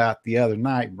talking about the other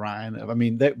night, Brian. I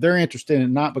mean, they're interested in it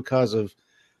not because of.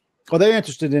 Well, they're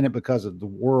interested in it because of the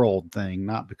world thing,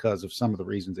 not because of some of the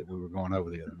reasons that we were going over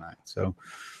the other night. So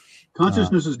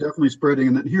consciousness is definitely spreading.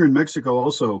 And here in Mexico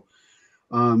also,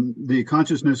 the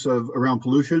consciousness of around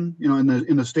pollution,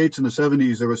 in the States in the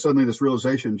 70s, there was suddenly this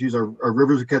realization, geez, our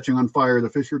rivers are catching on fire. The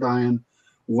fish are dying.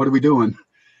 What are we doing?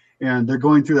 And they're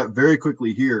going through that very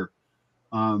quickly here.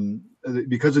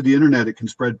 Because of the internet, it can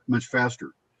spread much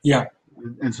faster. Yeah.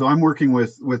 And so I'm working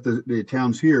with the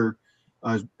towns here.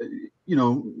 you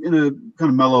know, in a kind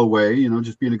of mellow way, you know,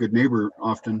 just being a good neighbor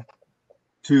often,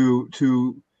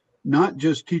 to not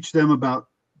just teach them about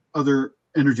other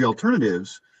energy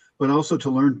alternatives, but also to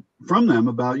learn from them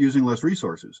about using less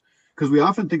resources. Because we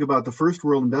often think about the first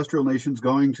world industrial nations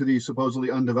going to these supposedly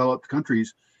undeveloped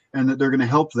countries and that they're going to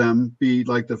help them be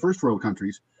like the first world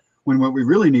countries, when what we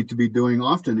really need to be doing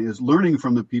often is learning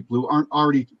from the people who aren't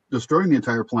already destroying the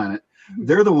entire planet.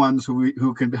 They're the ones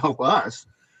who can help us,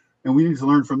 and we need to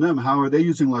learn from them. How are they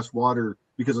using less water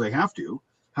because they have to?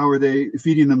 How are they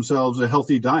feeding themselves a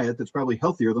healthy diet that's probably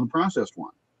healthier than the processed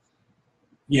one?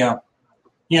 Yeah,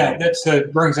 that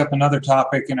brings up another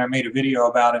topic, and I made a video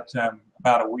about it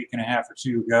about a week and a half or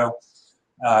two ago.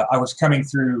 I was coming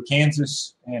through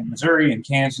Kansas and Missouri and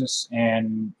Kansas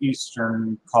and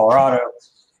eastern Colorado,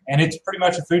 and it's pretty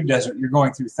much a food desert. You're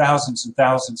going through thousands and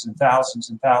thousands and thousands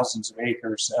and thousands of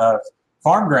acres of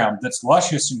farm ground that's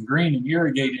luscious and green and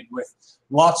irrigated with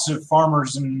lots of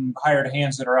farmers and hired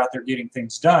hands that are out there getting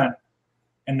things done,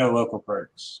 and no local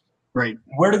produce. Right.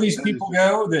 Where do these people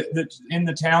go that in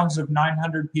the towns of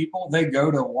 900 people? They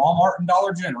go to Walmart and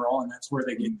Dollar General, and that's where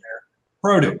they get their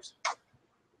produce.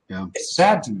 Yeah. It's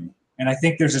sad to me. And I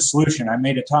think there's a solution. I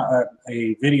made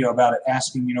a video about it,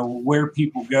 asking, you know, where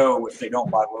people go if they don't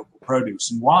buy local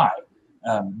produce, and why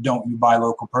don't you buy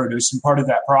local produce? And part of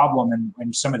that problem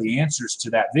and some of the answers to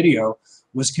that video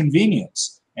was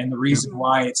convenience. And the reason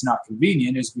why it's not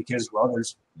convenient is because, well,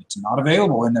 it's not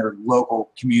available in their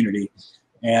local community.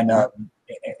 And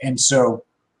so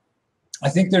I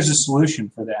think there's a solution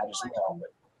for that as well.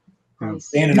 But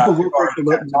people will work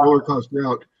the lower cost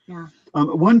route. Yeah.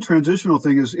 One transitional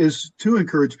thing is to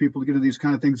encourage people to get into these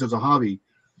kind of things as a hobby.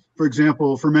 For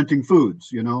example, fermenting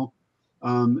foods, you know.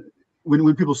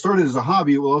 When people start it as a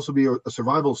hobby, it will also be a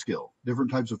survival skill, different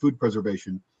types of food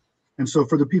preservation. And so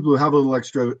for the people who have a little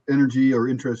extra energy or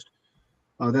interest,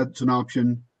 that's an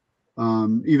option.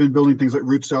 Even building things like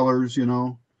root cellars, you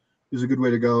know, is a good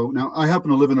way to go. Now, I happen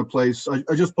to live in a place, I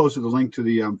just posted a link to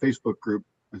the Facebook group.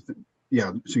 I think,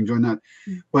 yeah, so you can join that.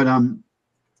 But I'm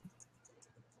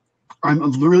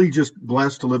really just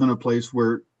blessed to live in a place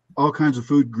where all kinds of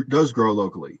food does grow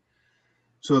locally.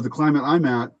 So the climate I'm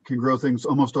at can grow things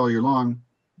almost all year long.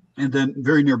 And then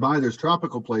very nearby, there's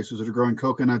tropical places that are growing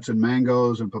coconuts and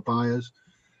mangoes and papayas.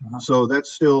 So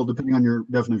that's still, depending on your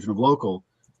definition of local,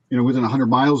 you know, within 100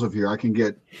 miles of here, I can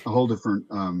get a whole different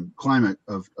climate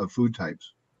of food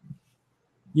types.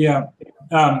 Yeah.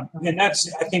 And I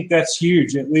think that's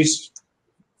huge, at least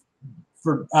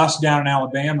for us down in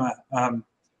Alabama.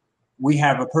 We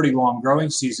have a pretty long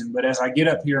growing season, but as I get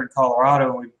up here in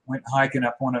Colorado, we went hiking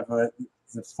up one of the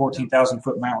 14,000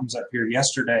 foot mountains up here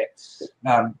yesterday,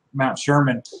 Mount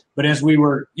Sherman. But as we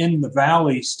were in the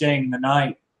valley staying the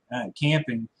night,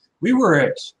 camping, we were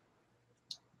at,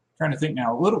 trying to think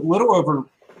now, a little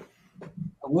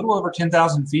over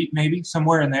 10,000 feet, maybe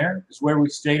somewhere in there is where we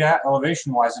stayed at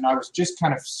elevation wise. And I was just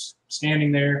kind of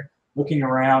standing there looking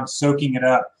around, soaking it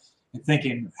up and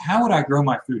thinking, how would I grow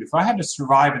my food? If I had to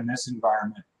survive in this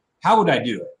environment, how would I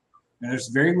do it? And there's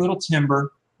very little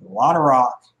timber, a lot of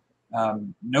rock,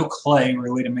 no clay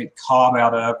really to make cob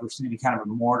out of or any kind of a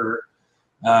mortar.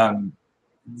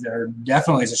 There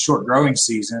definitely is a short growing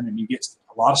season and you get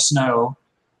a lot of snow.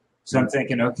 So I'm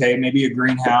thinking, okay, maybe a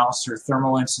greenhouse or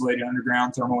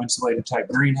underground thermal insulated type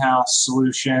greenhouse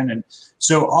solution. And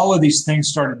so all of these things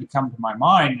started to come to my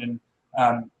mind. And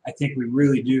I think we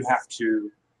really do have to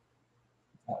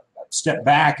step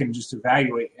back and just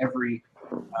evaluate every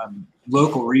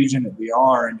local region that we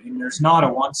are. And there's not a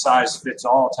one size fits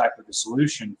all type of a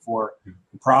solution for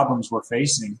the problems we're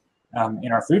facing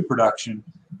in our food production.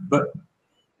 But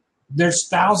there's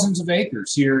thousands of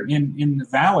acres here in the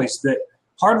valleys that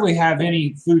hardly have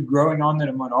any food growing on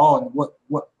them at all. And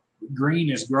what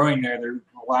green is growing there, they're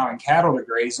allowing cattle to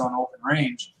graze on open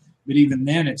range. But even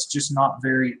then, it's just not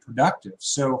very productive.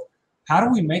 So how do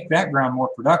we make that ground more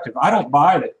productive? I don't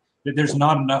buy that there's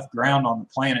not enough ground on the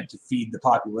planet to feed the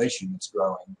population that's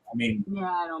growing. I mean, yeah,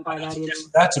 I don't buy that either.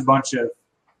 That's a bunch of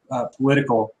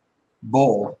political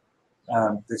bull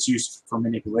that's used for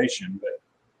manipulation, but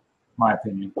my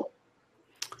opinion.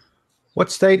 What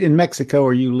state in Mexico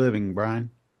are you living, Brian?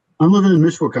 I'm living in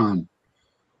Michoacan,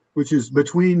 which is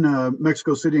between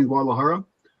Mexico City and Guadalajara.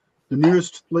 The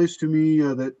nearest place to me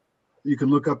that you can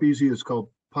look up easy is called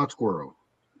Pátzcuaro,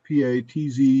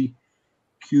 Patzquu.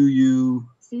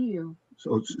 CU.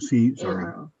 So C, sorry.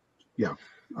 Arrow. Yeah,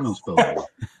 I don't spell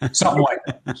that. Something like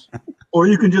that. Or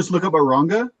you can just look up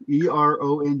Aronga,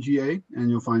 Eronga,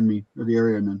 and you'll find me, or the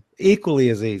area I'm in. Equally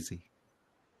as easy.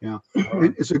 Yeah,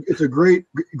 it's a great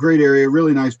area,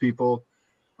 really nice people.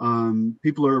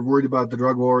 People are worried about the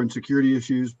drug war and security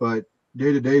issues, but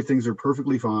day to day, things are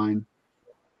perfectly fine.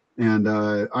 And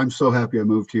I'm so happy I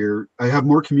moved here. I have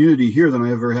more community here than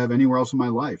I ever have anywhere else in my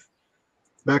life.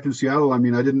 Back in Seattle, I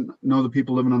mean, I didn't know the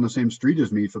people living on the same street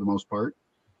as me for the most part.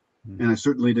 And I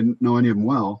certainly didn't know any of them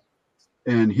well.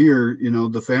 And here, you know,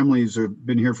 the families have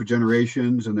been here for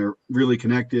generations and they're really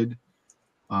connected.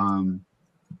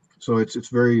 So it's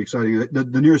very exciting.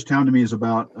 The nearest town to me is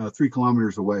about 3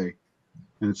 kilometers away,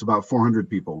 and it's about 400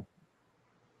 people.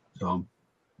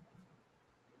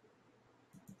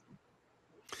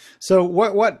 So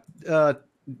what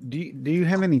do you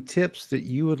have any tips that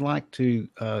you would like to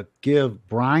give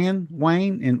Brian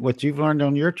Wayne in what you've learned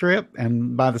on your trip?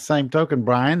 And by the same token,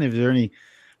 Brian, is there any?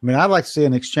 I mean, I'd like to see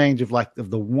an exchange of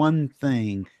the one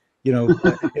thing. You know,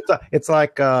 it's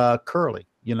like Curly.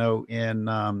 You know, in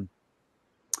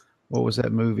what was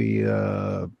that movie?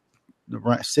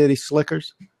 City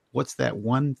Slickers. What's that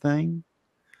one thing?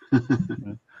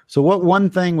 So, what one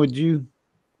thing would you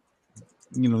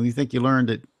think you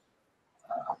learned it?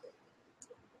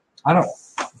 I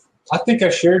think I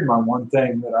shared my one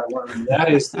thing that I learned.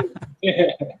 That is, but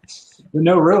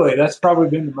no, really, that's probably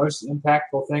been the most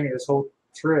impactful thing of this whole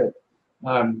trip.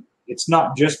 It's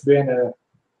not just been a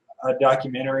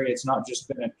documentary. It's not just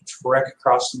been a trek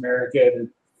across America to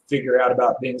figure out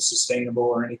about being sustainable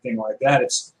or anything like that.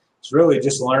 It's really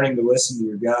just learning to listen to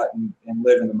your gut and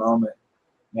live in the moment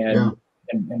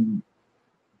and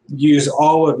use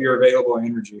all of your available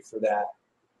energy for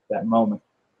that moment.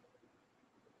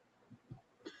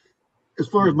 As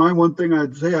far as my one thing,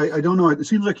 I'd say, I don't know. It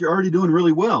seems like you're already doing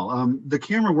really well. The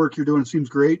camera work you're doing seems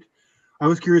great. I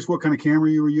was curious what kind of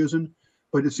camera you were using,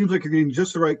 but it seems like you're getting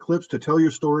just the right clips to tell your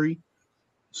story.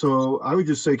 So I would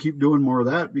just say keep doing more of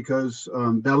that, because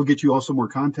that'll get you also more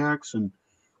contacts. And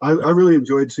I really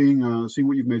enjoyed seeing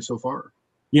what you've made so far.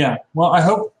 Yeah. Well, I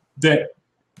hope that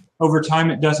over time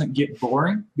it doesn't get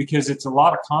boring, because it's a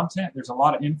lot of content. There's a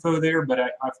lot of info there, but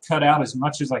I've cut out as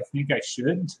much as I think I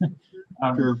should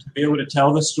Sure. to be able to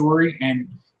tell the story. And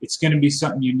it's going to be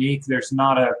something unique. There's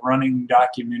not a running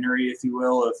documentary, if you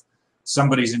will, of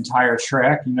somebody's entire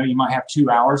trek. You know, you might have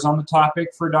 2 hours on the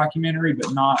topic for a documentary,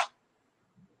 but not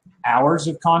hours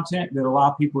of content that allow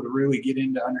people to really get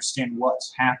in to understand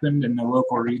what's happened in the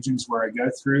local regions where I go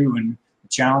through and the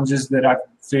challenges that I've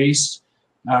faced.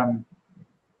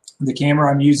 The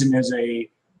camera I'm using is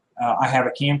I have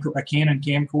a Canon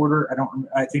camcorder.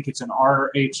 I think it's an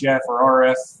RHF or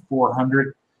RF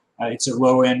 400. It's a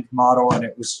low end model, and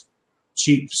it was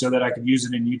cheap so that I could use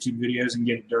it in YouTube videos and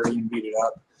get it dirty and beat it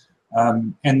up.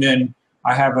 And then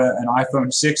I have an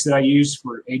iPhone 6 that I use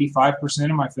for 85%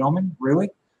 of my filming,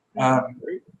 really.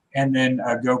 And then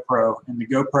a GoPro, and the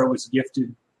GoPro was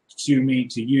gifted to me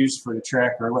to use for the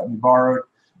trek, or let me borrow it.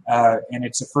 And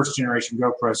it's a first generation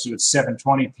GoPro, so it's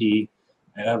 720p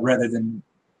rather than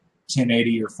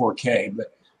 1080 or 4K.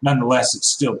 But nonetheless,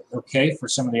 it's still okay for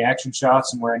some of the action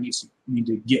shots and where I need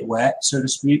to get wet, so to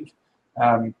speak.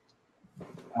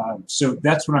 So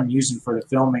that's what I'm using for the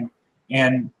filming.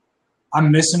 And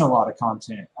I'm missing a lot of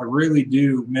content. I really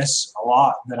do miss a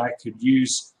lot that I could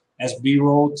use as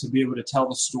B-roll to be able to tell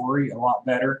the story a lot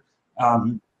better,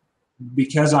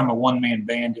 because I'm a one-man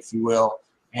band, if you will,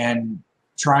 and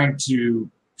trying to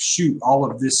shoot all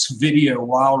of this video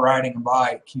while riding a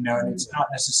bike, you know, and it's not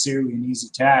necessarily an easy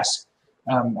task.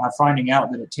 I'm finding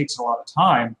out that it takes a lot of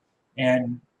time,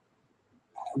 and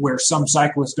where some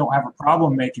cyclists don't have a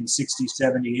problem making 60,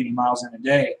 70, 80 miles in a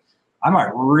day, I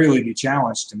might really be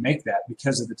challenged to make that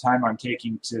because of the time I'm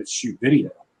taking to shoot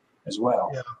video as well.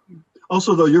 Yeah.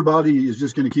 Also, though, your body is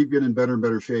just going to keep getting in better and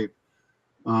better shape.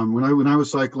 When I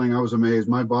was cycling, I was amazed.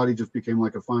 My body just became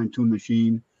like a fine-tuned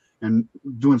machine, and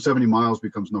doing 70 miles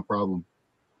becomes no problem.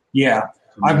 Yeah,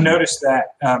 I've noticed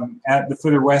that at the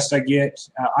further west I get,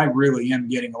 I really am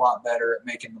getting a lot better at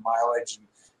making the mileage. And,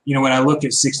 you know, when I look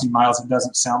at 60 miles, it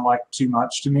doesn't sound like too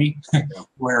much to me,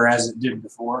 whereas it did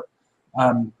before.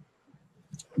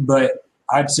 But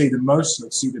I'd say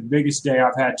the biggest day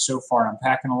I've had so far, I'm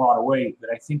packing a lot of weight, but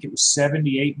I think it was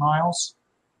 78 miles.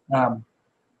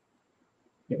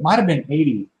 It might have been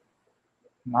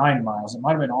 89 miles. It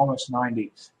might have been almost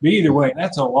 90. But either way,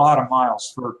 that's a lot of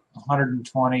miles for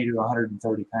 120 to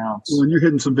 130 pounds. Well, and you're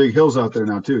hitting some big hills out there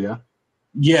now too, yeah?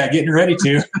 Yeah, getting ready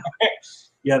to.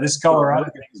 Yeah, this Colorado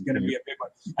thing is going to be a big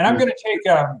one. And I'm going to take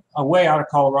a way out of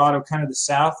Colorado, kind of the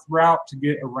south route to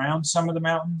get around some of the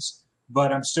mountains.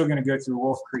 But I'm still going to go through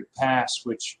Wolf Creek Pass,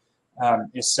 which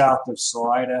is south of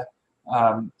Salida.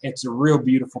 It's a real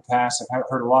beautiful pass. I've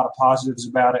heard a lot of positives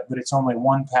about it, but it's only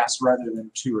one pass rather than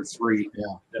 2 or 3. Yeah.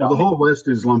 Well, the whole west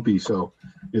is lumpy, so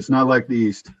it's not like the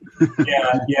east.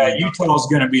 Yeah. Utah is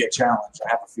going to be a challenge. I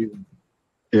have a feeling.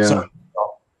 Yeah.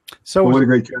 So what a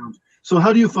great challenge. So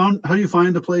how do you find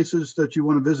the places that you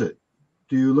want to visit?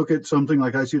 Do you look at something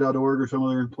like IC.org or some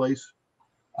other place?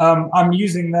 I'm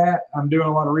using that. I'm doing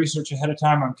a lot of research ahead of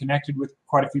time. I'm connected with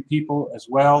quite a few people as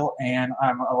well, and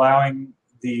I'm allowing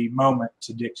the moment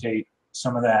to dictate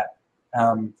some of that.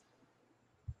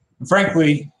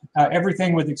 Frankly,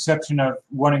 everything with the exception of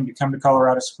wanting to come to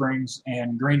Colorado Springs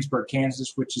and Greensburg,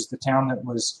 Kansas, which is the town that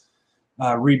was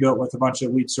rebuilt with a bunch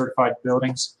of LEED certified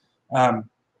buildings.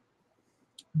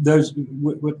 Those,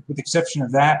 with the exception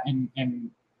of that, and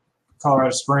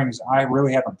Colorado Springs, I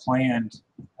really haven't planned.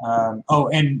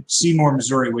 And Seymour,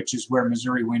 Missouri, which is where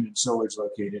Missouri Wind and Solar is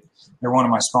located. They're one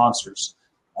of my sponsors.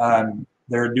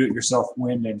 They're a do-it-yourself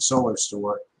wind and solar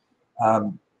store.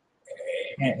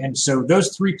 And so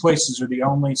those three places are the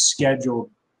only scheduled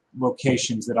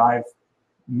locations that I've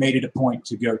made it a point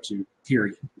to go to,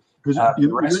 period. Because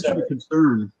you mentioned a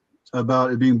concern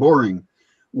about it being boring.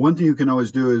 One thing you can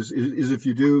always do is if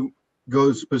you do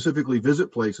go specifically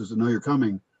visit places and know you're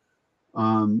coming,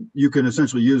 you can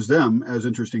essentially use them as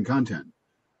interesting content.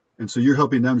 And so you're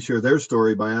helping them share their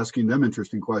story by asking them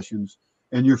interesting questions,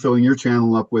 and you're filling your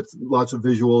channel up with lots of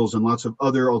visuals and lots of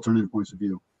other alternative points of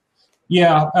view.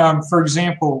 Yeah. For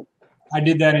example, I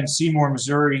did that in Seymour,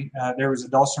 Missouri. There was a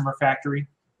dulcimer factory,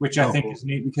 which I think is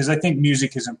neat because I think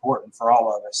music is important for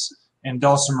all of us. And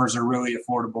dulcimers are really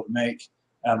affordable to make.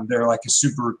 They're like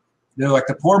they're like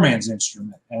the poor man's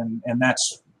instrument. And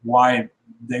that's why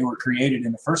they were created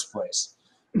in the first place.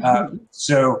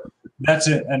 So that's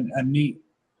a neat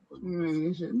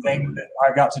thing that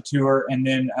I got to tour. And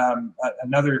then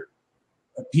another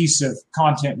piece of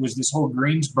content was this whole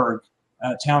Greensburg,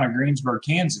 town of Greensburg,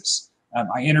 Kansas.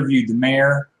 I interviewed the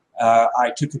mayor.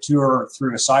 I took a tour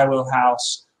through a silo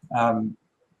house.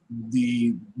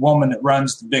 The woman that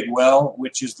runs the Big Well,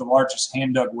 which is the largest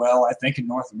hand-dug well, I think, in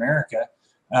North America,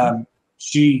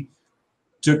 she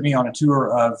took me on a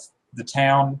tour of the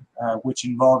town, which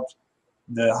involved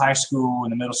the high school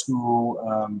and the middle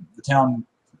school, the town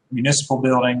municipal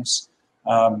buildings,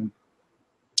 the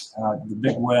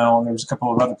Big Well. There was a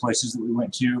couple of other places that we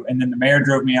went to, and then the mayor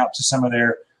drove me out to some of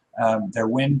their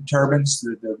wind turbines,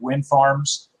 the wind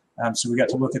farms. So we got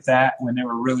to look at that when they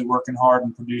were really working hard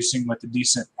and producing with the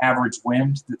decent average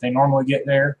wind that they normally get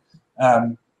there.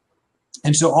 And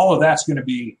so all of that's going to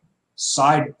be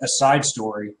a side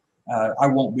story. I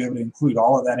won't be able to include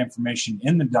all of that information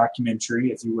in the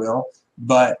documentary, if you will,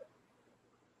 but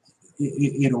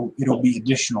it'll be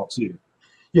additional too.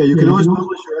 Yeah, you can always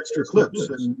publish your extra clips,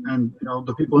 and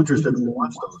the people interested will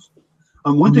watch those.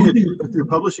 One thing, if you're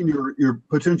publishing your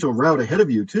potential route ahead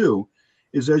of you too,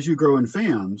 is as you grow in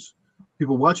fans,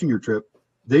 people watching your trip,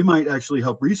 they might actually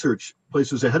help research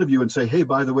places ahead of you and say, hey,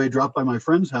 by the way, drop by my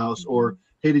friend's house, or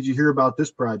hey, did you hear about this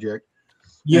project?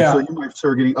 Yeah. And so you might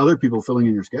start getting other people filling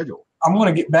in your schedule. I'm going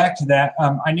to get back to that.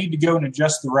 I need to go and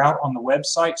adjust the route on the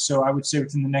website. So I would say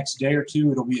within the next day or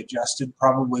two, it'll be adjusted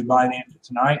probably by the end of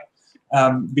tonight,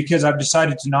 because I've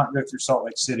decided to not go through Salt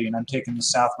Lake City, and I'm taking the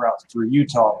south route through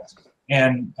Utah.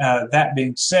 And that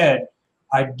being said,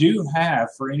 I do have,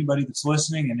 for anybody that's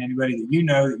listening and anybody that you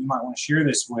know that you might want to share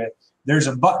this with, there's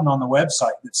a button on the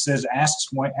website that says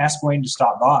Ask Wayne to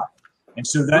stop by. And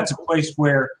so that's a place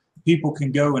where people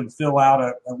can go and fill out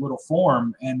a little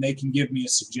form, and they can give me a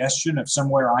suggestion of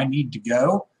somewhere I need to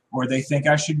go, or they think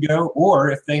I should go,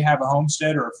 or if they have a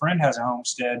homestead or a friend has a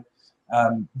homestead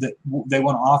that they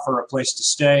want to offer a place to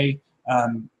stay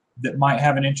that might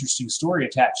have an interesting story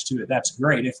attached to it, that's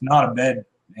great. If not, a bed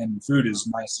and food is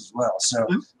nice as well. So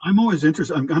I'm always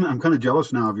interested. I'm kind of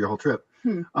jealous now of your whole trip.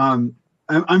 I'm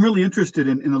really interested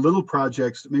in the little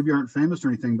projects that maybe aren't famous or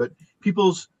anything, but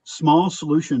people's small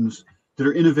solutions that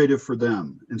are innovative for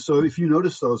them. And so if you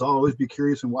notice those, I'll always be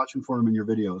curious and watching for them in your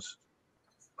videos.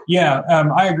 Yeah,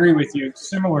 I agree with you.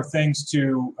 Similar things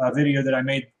to a video that I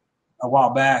made a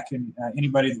while back, and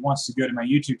anybody that wants to go to my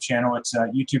YouTube channel, it's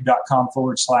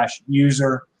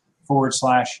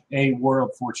youtube.com/user/a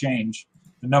world4change,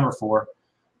 the number 4.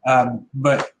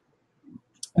 But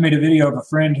I made a video of a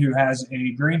friend who has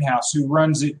a greenhouse who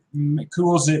runs it,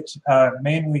 cools it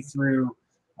mainly through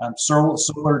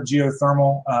solar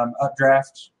geothermal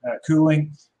updraft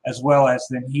cooling, as well as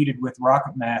then heated with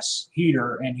rocket mass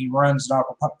heater, and he runs a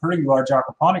pretty large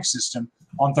aquaponics system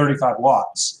on 35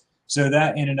 watts. So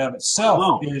that in and of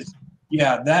itself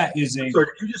that is a... So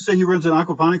did you just say he runs an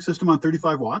aquaponics system on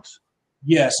 35 watts?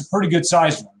 Yes, a pretty good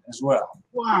sized one as well.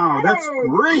 Wow, that's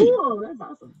great. Cool. That's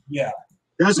awesome. Yeah.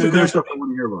 That's the kind of stuff I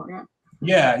want to hear about.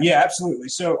 Yeah, absolutely.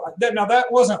 So now that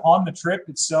wasn't on the trip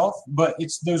itself, but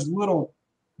it's those little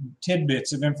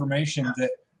tidbits of information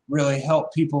that really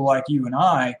help people like you and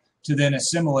I to then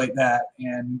assimilate that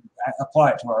and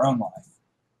apply it to our own life,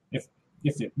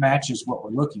 if it matches what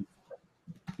we're looking for.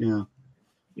 Yeah.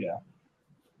 Yeah.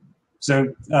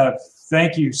 So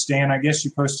thank you, Stan. I guess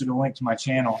you posted a link to my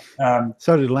channel.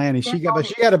 So did Lanny. She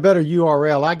got a better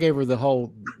URL. I gave her the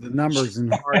numbers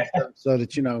and hard stuff so that,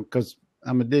 because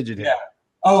I'm a digital. Yeah.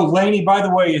 Oh, Laney, by the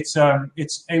way, it's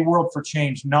A World for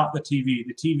Change, not the TV.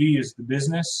 The TV is the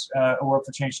business, A World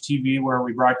for Change TV, where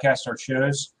we broadcast our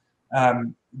shows.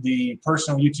 The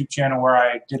personal YouTube channel where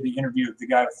I did the interview with the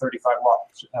guy with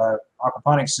 35-watt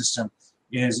aquaponics system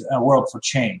is A World for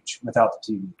Change without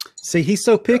the TV. See, he's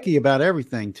so picky about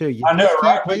everything, too. I know,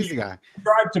 right? Please the guy.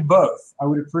 Subscribe to both. I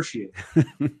would appreciate it.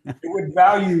 It would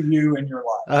value you in your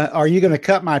life. Are you going to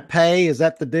cut my pay? Is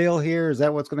that the deal here? Is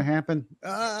that what's going to happen?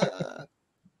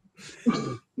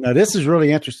 No, this is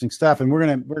really interesting stuff, and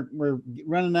we're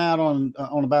running out on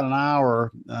about an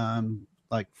hour,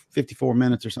 like 54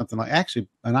 minutes or something, like actually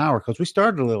an hour, because we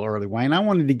started a little early, Wayne. I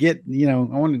wanted to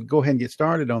go ahead and get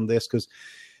started on this because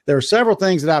there are several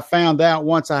things that I found out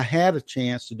once I had a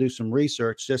chance to do some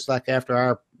research, just like after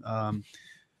our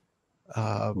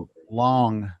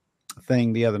long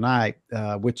thing the other night,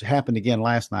 which happened again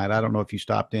last night. I don't know if you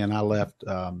stopped in. I left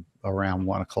around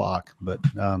 1 o'clock, but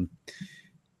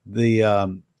let's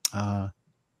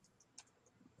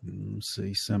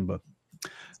see, Simba,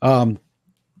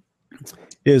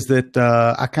 is that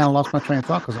I kind of lost my train of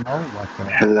thought because I'm old like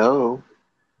that. Hello.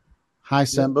 Hi,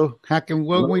 Simba. What can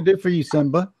we do for you,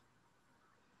 Simba?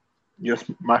 Just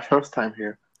my first time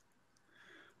here.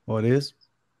 Well, it is.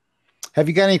 Have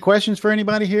you got any questions for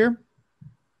anybody here?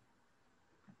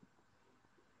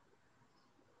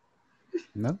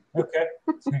 No. Okay.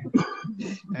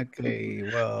 Okay.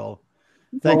 Well,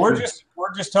 we're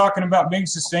just talking about being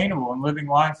sustainable and living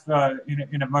life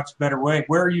in a much better way.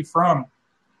 Where are you from?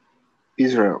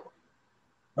 Israel.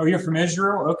 Oh, you're from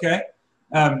Israel? Okay.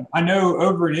 I know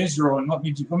over in Israel, and let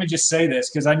me just say this,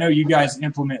 because I know you guys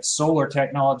implement solar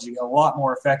technology a lot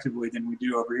more effectively than we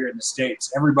do over here in the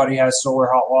States. Everybody has solar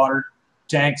hot water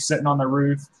tanks sitting on their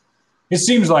roof. It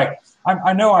seems like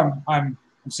I know I'm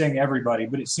saying everybody,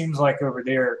 but it seems like over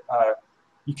there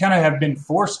you kind of have been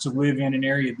forced to live in an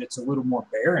area that's a little more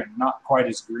barren, not quite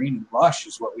as green and lush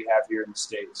as what we have here in the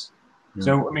States. Yeah.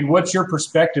 So, I mean, what's your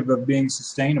perspective of being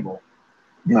sustainable?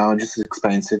 No, just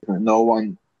expensive. No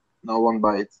one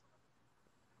bites.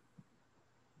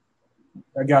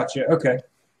 I got you. Okay.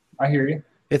 I hear you.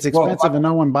 It's expensive and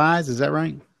no one buys. Is that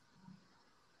right?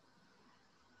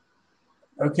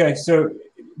 Okay. So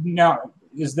now,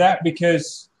 is that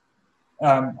because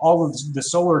all of the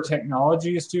solar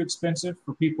technology is too expensive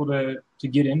for people to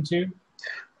get into?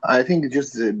 I think it's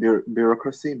just the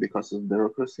bureaucracy, because of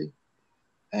bureaucracy.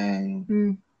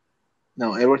 And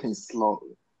no, everything's slow.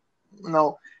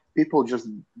 No, people just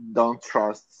don't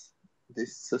trust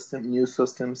this new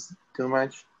systems too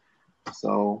much.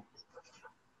 So,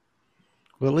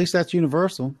 well, at least that's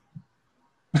universal.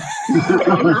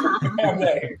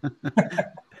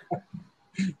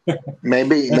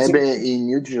 maybe in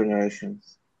new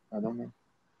generations. I don't know.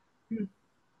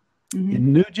 Mm-hmm.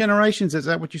 In new generations, is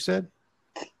that what you said?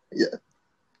 Yeah.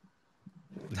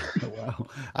 Well,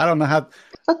 I don't know how.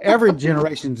 Every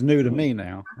generation's new to me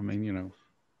now. I mean,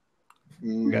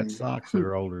 we got socks that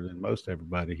are older than most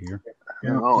everybody here.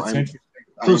 Yeah.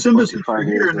 So Simba, since we're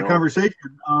here in the conversation,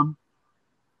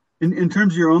 in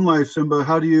terms of your own life, Simba,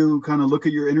 how do you kind of look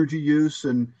at your energy use,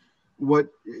 and what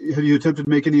have you attempted to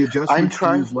make any adjustments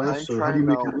to use less, or how do you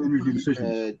make your energy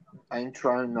decisions? I'm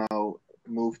trying now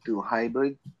move to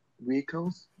hybrid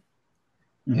vehicles,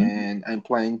 Mm-hmm. and I'm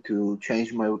planning to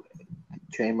change my old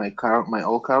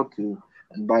car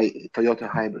and buy Toyota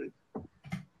hybrid.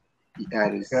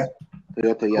 Yaris. Okay.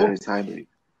 Toyota Yaris hybrid,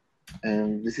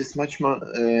 and this is much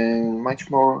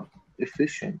more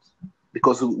efficient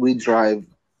because we drive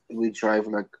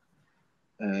like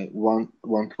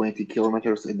 120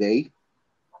 kilometers a day,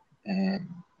 and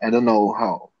I don't know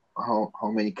how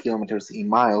many kilometers in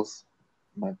miles,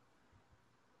 but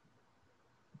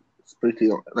it's pretty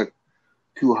like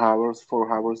 2 hours,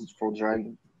 4 hours for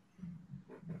driving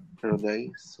per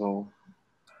day. So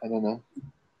I don't know.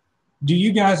 Do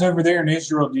you guys over there in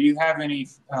Israel, do you have any,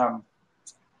 I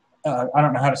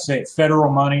don't know how to say it,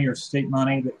 federal money or state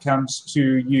money that comes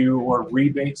to you, or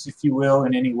rebates, if you will,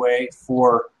 in any way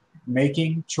for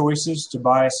making choices to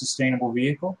buy a sustainable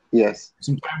vehicle? Yes.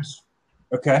 Sometimes.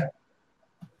 Okay.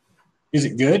 Is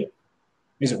it good?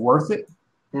 Is it worth it?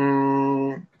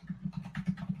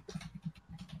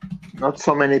 Not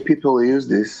so many people use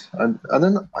this. I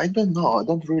don't know. I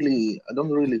don't really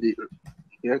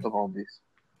hear about this.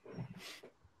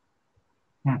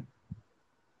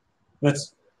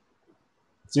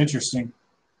 It's interesting.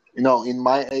 You know, in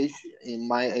my age,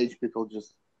 people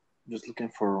just looking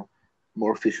for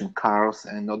more efficient cars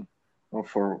and not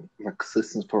for like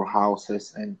systems for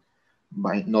houses and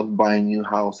not buying new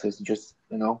houses. Just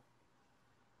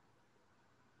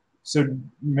So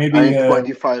maybe I'm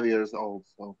 25 years old,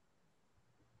 so.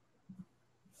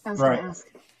 I was Right. going to ask.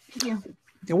 Thank you.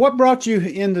 And what brought you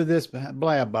into this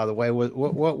BLAB, by the way?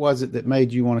 What was it that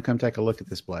made you want to come take a look at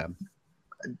this BLAB?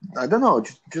 I don't know.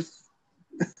 Just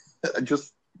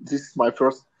this is my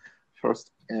first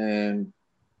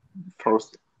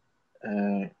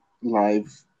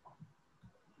live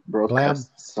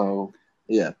broadcast. So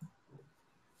yeah.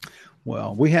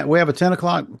 Well, we have a 10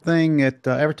 o'clock thing at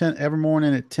every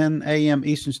morning at 10 a.m.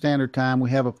 Eastern Standard Time. We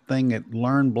have a thing at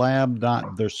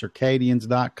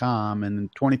learnblab.thecircadians.com, and in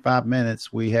 25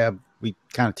 minutes we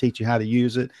kind of teach you how to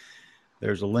use it.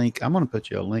 There's a link. I'm going to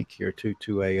put you a link here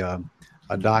to a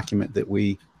document that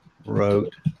we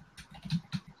wrote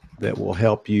that will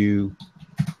help you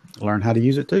learn how to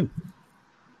use it too.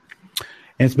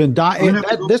 And it's been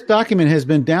this document has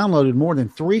been downloaded more than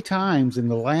 3 times in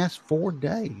the last 4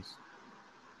 days.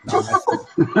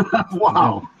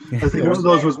 Wow. I think one of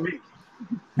those was me.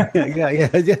 yeah,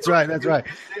 that's right. Hey,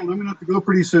 I'm going to have to go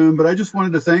pretty soon, but I just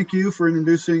wanted to thank you for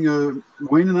introducing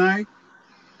Wayne and I.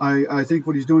 I think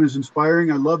what he's doing is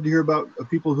inspiring. I love to hear about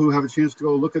people who have a chance to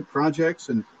go look at projects,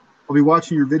 and I'll be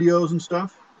watching your videos and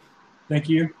stuff. Thank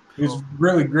you. It was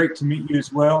really great to meet you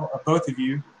as well, both of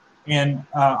you. And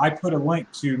I put a link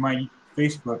to my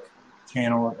Facebook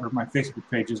channel or my Facebook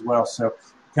page as well. So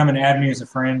come and add me as a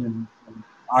friend, and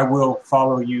I will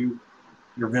follow your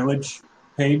village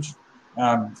page.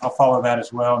 I'll follow that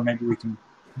as well, and maybe we can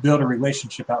build a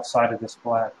relationship outside of this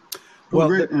BLAB. Well,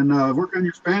 great. And work on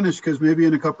your Spanish, because maybe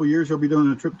in a couple of years you'll be doing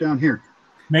a trip down here.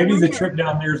 Maybe the trip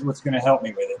down there is what's going to help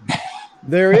me with it.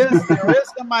 There is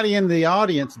somebody in the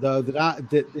audience though that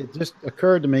it just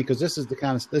occurred to me, because this is the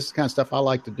kind of stuff I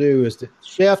like to do. Is that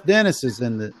Chef Dennis is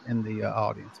in the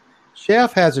audience.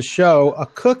 Chef has a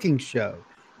cooking show,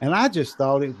 and I just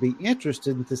thought it would be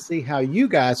interesting to see how you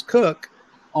guys cook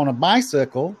on a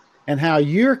bicycle and how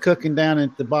you're cooking down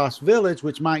at the Voss Village,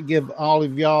 which might give all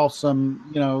of y'all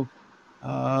some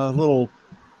little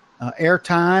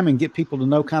airtime and get people to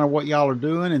know kind of what y'all are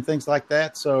doing and things like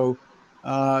that. So.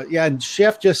 And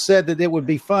Chef just said that it would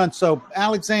be fun. So,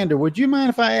 Alexander, would you mind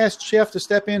if I asked Chef to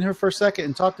step in here for a second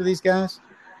and talk to these guys?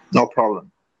 No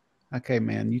problem. Okay,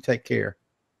 man. You take care.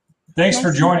 Thanks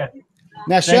for joining.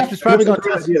 Now, Chef is probably going to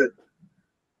tell you.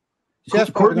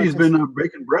 Courtney's been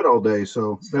baking bread all day,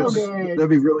 so that'd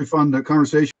be really fun, the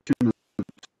conversation, to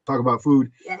talk about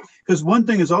food. Because one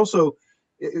thing is also,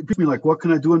 it gives me like, what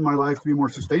can I do in my life to be more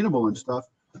sustainable and stuff?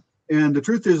 And the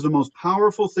truth is, the most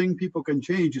powerful thing people can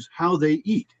change is how they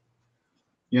eat.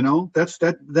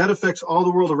 That affects all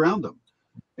the world around them,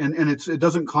 and it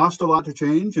doesn't cost a lot to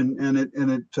change, and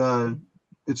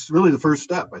it's really the first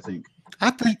step, I think.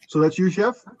 So. That's you,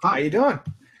 Chef. Hi. How you doing?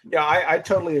 Yeah, I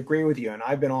totally agree with you, and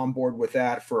I've been on board with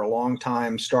that for a long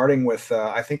time. Starting with,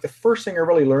 I think the first thing I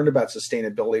really learned about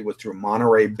sustainability was through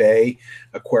Monterey Bay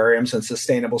aquariums and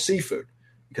sustainable seafood,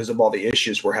 because of all the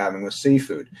issues we're having with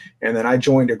seafood. And then I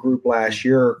joined a group last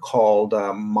year called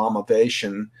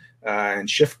Mamavation and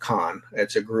ShiftCon.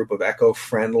 It's a group of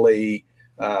eco-friendly,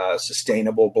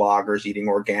 sustainable bloggers eating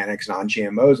organics,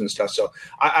 non-GMOs and stuff. So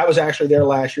I was actually there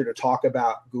last year to talk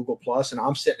about Google Plus, and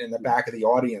I'm sitting in the back of the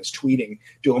audience tweeting,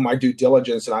 doing my due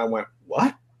diligence, and I went,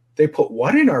 what? They put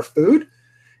what in our food?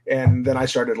 And then I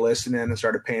started listening and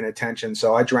started paying attention.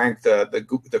 So I drank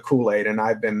the Kool-Aid, and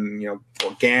I've been,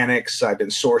 organics. I've been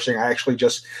sourcing. I actually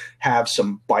just have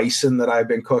some bison that I've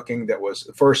been cooking. That was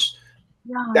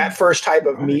that first type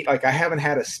of meat. Like, I haven't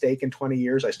had a steak in 20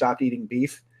 years. I stopped eating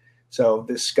beef. So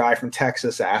this guy from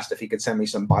Texas asked if he could send me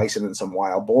some bison and some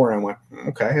wild boar. And I went,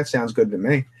 okay, that sounds good to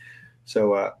me.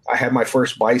 So I had my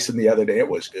first bison the other day. It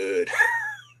was good.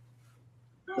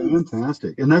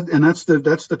 Fantastic. And that's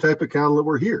the type of cattle that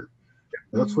were here.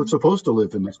 That's what's supposed to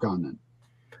live in this continent.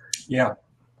 Yeah.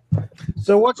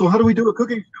 So how do we do a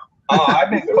cooking show? I've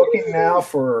been cooking now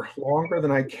for longer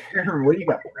than I care. What do you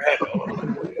got?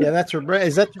 Yeah, that's your bread.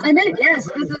 Is that your... I did, yes.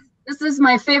 This is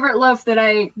my favorite loaf that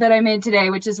I made today,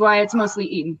 which is why it's mostly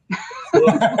eaten. Good.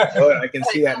 I can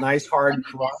see that nice hard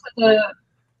crust.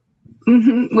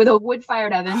 With a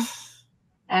wood-fired oven.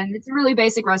 And it's a really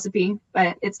basic recipe,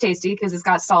 but it's tasty because it's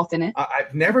got salt in it.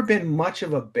 I've never been much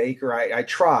of a baker. I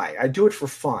try. I do it for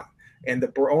fun. And the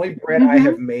only bread I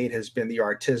have made has been the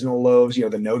artisanal loaves,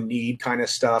 the no knead kind of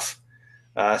stuff.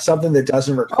 Something that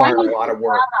doesn't require a lot of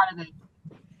work.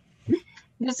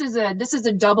 This is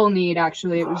a double knead,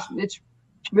 actually. It's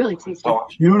Really tasty. Oh,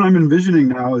 You know what I'm envisioning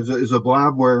now is a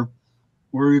BLAB where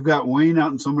we've got Wayne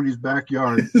out in somebody's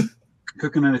backyard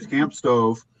cooking on his camp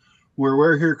stove, where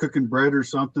we're here cooking bread or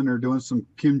something or doing some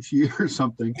kimchi or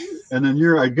something, and then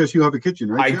I guess you have a kitchen,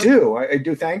 right? I do. I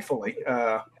do, thankfully.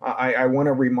 I want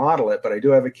to remodel it, but I do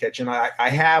have a kitchen. I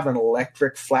have an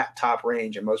electric flat top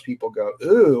range, and most people go,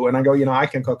 ooh, and I go, I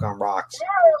can cook on rocks.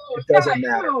 It doesn't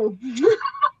matter.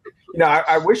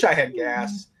 I wish I had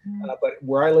gas, but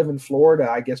where I live in Florida,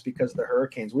 I guess because of the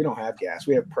hurricanes, we don't have gas.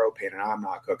 We have propane, and I'm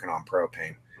not cooking on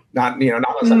propane. Not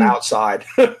unless I'm outside.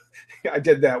 I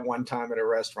did that one time at a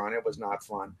restaurant. It was not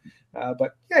fun.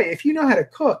 But yeah, if you know how to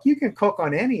cook, you can cook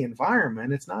on any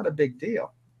environment. It's not a big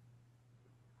deal.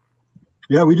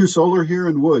 Yeah, we do solar here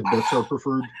and wood. That's our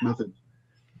preferred method.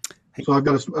 So I've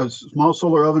got a small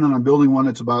solar oven, and I'm building one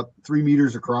that's about 3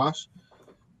 meters across.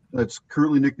 That's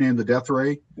currently nicknamed the Death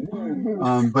Ray,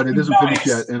 but it isn't finished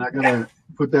yet, and I gotta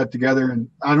put that together. And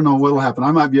I don't know what'll happen.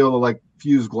 I might be able to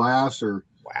fuse glass or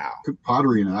cook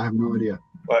pottery in it. I have no idea.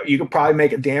 Well, you could probably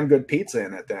make a damn good pizza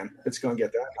in it. Then it's going to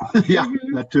get that. Yeah,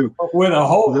 that too. With a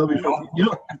hole.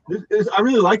 I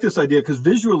really like this idea because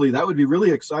visually that would be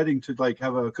really exciting to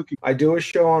have a cooking. I do a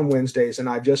show on Wednesdays, and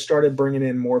I've just started bringing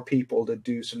in more people to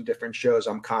do some different shows.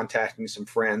 I'm contacting some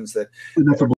friends that. And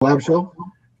that's a BLAB show.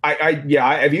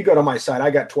 If you go to my site, I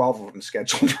got 12 of them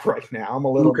scheduled right now. I'm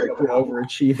a little bit of an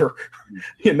overachiever.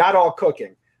 Not all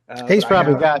cooking. He's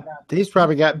probably got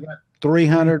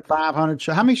 300, 500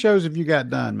 shows. How many shows have you got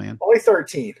done, man? Only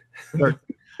 13.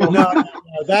 No,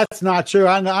 that's not true.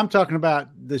 I'm talking about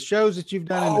the shows that you've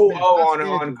done.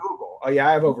 On Google. Oh yeah,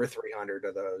 I have over 300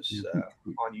 of those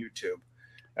on YouTube,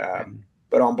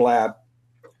 but on BLAB.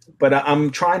 But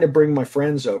I'm trying to bring my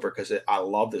friends over because I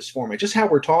love this format, just how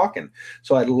we're talking.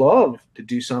 So I'd love to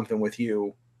do something with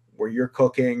you where you're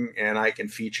cooking and I can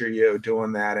feature you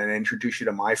doing that and introduce you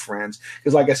to my friends.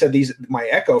 Because like I said, my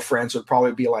Echo friends would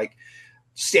probably be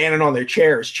standing on their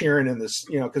chairs cheering in this,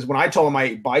 because when I told them I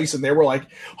ate bison, they were like,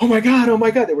 oh my God.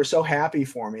 They were so happy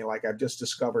for me. Like I've just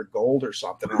discovered gold or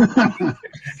something.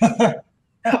 I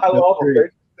love them.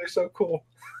 They're so cool.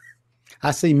 I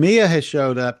see Mia has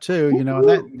showed up too.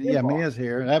 Mia's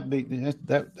here.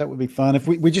 That would be fun. If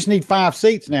we just need 5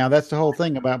 seats now. That's the whole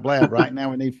thing about BLAB. Right now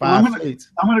we need 5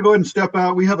 seats. I'm going to go ahead and step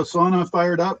out. We have a sauna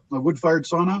fired up, a wood-fired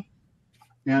sauna,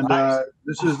 and nice.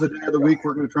 This is the day of the week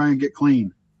we're going to try and get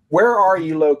clean. Where are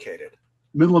you located?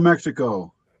 Middle of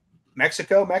Mexico.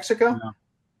 Mexico?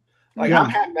 Yeah. I'm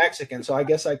half Mexican, so I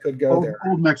guess I could go there.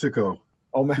 Old Mexico.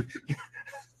 Oh man.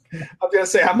 I'm going to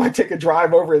say I might take a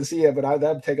drive over and see it, but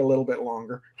that'd take a little bit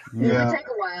longer. Yeah. It'll take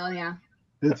a while, yeah.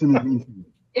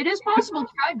 It is possible to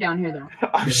drive down here, though.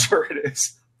 I'm sure it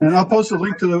is. And I'll post a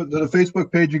link to the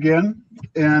Facebook page again.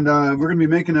 And we're going to be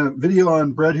making a video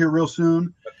on bread here real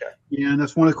soon. Okay. And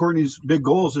that's one of Courtney's big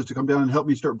goals is to come down and help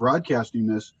me start broadcasting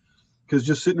this. Because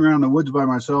just sitting around in the woods by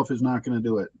myself is not going to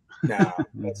do it. No,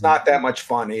 it's not that much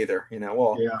fun either.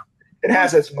 Yeah. It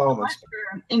has its moments.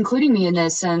 Including me in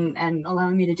this and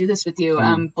allowing me to do this with you.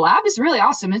 BLAB is really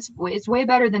awesome. It's way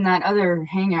better than that other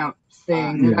Hangout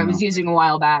thing that I was using a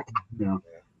while back. Yeah.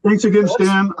 Thanks again,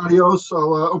 Stan. Adios.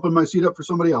 I'll open my seat up for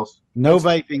somebody else. No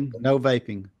vaping.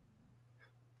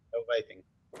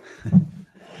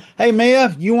 Hey,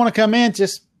 Mia, you want to come in?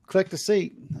 Just click the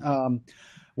seat.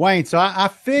 Wayne, so I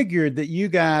figured that you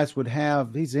guys would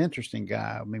have. He's an interesting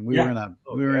guy. I mean, we were in a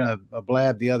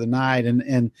BLAB the other night,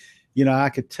 and I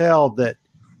could tell that,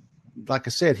 like I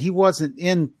said, he wasn't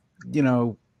in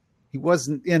the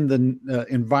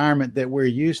environment that we're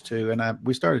used to, and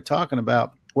we started talking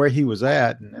about where he was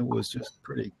at, and it was just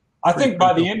pretty. I think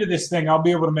by the end of this thing, I'll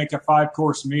be able to make a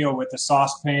 5-course meal with a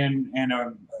saucepan and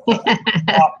a can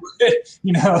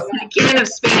of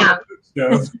Spam.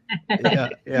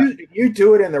 You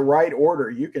do it in the right order,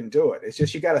 you can do it. It's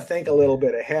just you got to think a little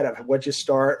bit ahead of what you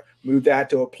start, move that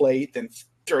to a plate, then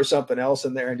throw something else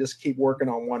in there, and just keep working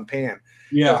on one pan.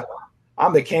 Yeah.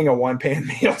 I'm the king of one-pan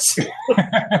meals.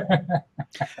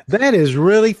 That is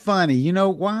really funny. You know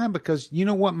why? Because you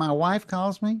know what my wife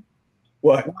calls me?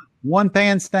 What?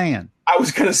 One-pan Stan. I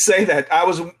was going to say that.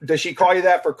 Does she call you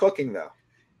that for cooking, though?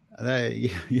 Yeah,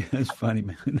 it's funny,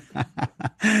 man.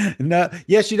 No,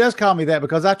 yes, she does call me that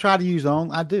because I try to use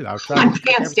I do.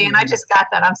 One-pan Stan. I just got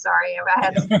that. I'm sorry. I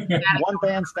had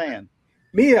one-pan Stan.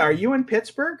 Mia, are you in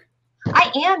Pittsburgh?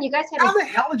 I am. You guys have. How the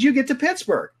hell did you get to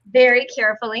Pittsburgh? Very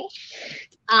carefully.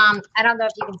 I don't know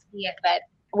if you can see it, but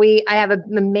I have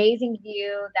an amazing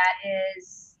view. That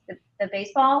is the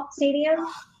baseball stadium.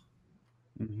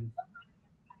 Mm-hmm.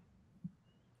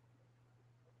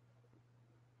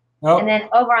 Oh, and then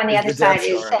over on the other side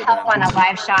is to help on a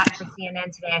live shot for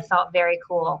CNN today. I felt very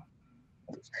cool.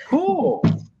 Cool.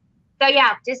 So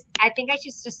yeah, I think I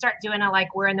should just start doing a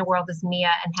like where in the world is Mia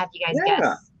and have you guys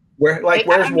guess. Where's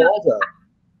Waldo?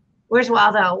 Where's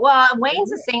Waldo? Well,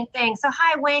 Wayne's the same thing. So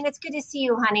hi Wayne, it's good to see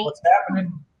you, honey. What's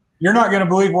happening? You're not gonna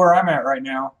believe where I'm at right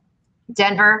now.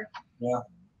 Denver. Yeah.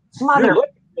 Mother. You're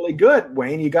looking really good,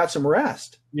 Wayne. You got some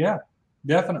rest. Yeah,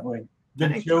 definitely.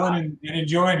 Been chilling and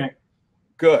enjoying it.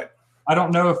 Good. I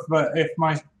don't know if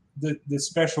the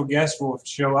special guest will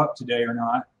show up today or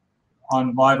not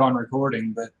on live on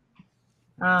recording, but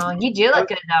oh, you do look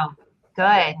good though.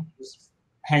 Good. Just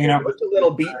hanging out. You looked a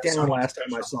little beat down last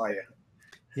time I saw you.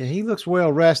 Yeah, he looks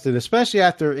well rested, especially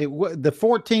after the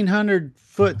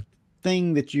 1,400-foot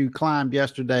thing that you climbed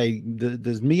yesterday.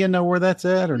 Does Mia know where that's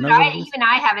at, or no? Even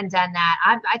I haven't done that.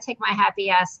 I take my happy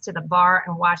ass to the bar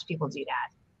and watch people do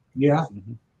that. Yeah.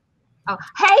 Mm-hmm. Oh,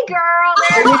 hey, girl.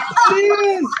 There she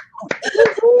is.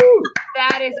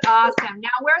 That is awesome. Now,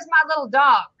 where's my little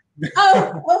dog?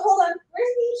 Oh, well, hold on.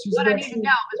 Where's he? What I need to know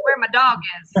is where my dog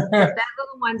is. That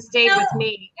little one stayed with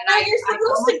me. And you're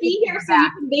supposed to be here so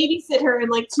you can babysit her in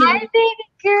like 2 Hi, weeks. baby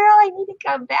girl. I need to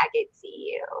come back and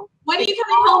see you. When are you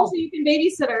coming home so you can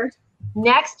babysit her?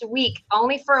 Next week.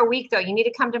 Only for a week, though. You need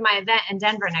to come to my event in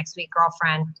Denver next week,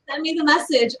 girlfriend. Send me the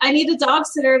message. I need a dog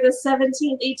sitter the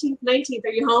 17th, 18th, 19th. Are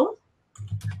you home?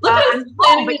 Look at I'm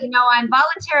home, but I'm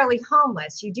voluntarily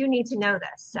homeless. You do need to know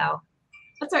this, so.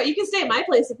 That's all right. You can stay at my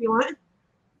place if you want.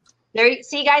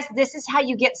 See, guys, this is how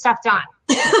you get stuff done.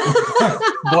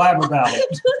 Blab about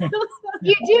it.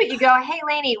 You do. You go, hey,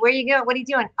 Lainey, where you go? What are you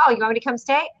doing? Oh, you want me to come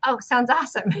stay? Oh, sounds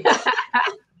awesome. You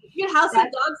can house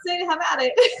and dog sit. Have at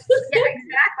it. Yeah,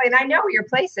 exactly. And I know where your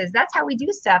place is. That's how we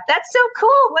do stuff. That's so cool,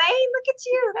 Wayne. Look at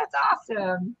you. That's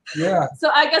awesome. Yeah.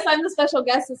 So I guess I'm the special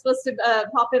guest that's supposed to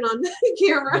pop in on the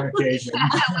camera. On occasion.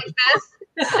 Like this.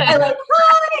 I'm like,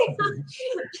 hi.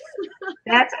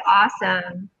 That's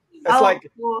awesome. It's like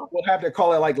cool. we'll have to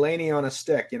call it like Lainey on a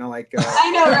stick, like.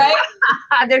 I know,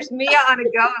 right? There's Mia on a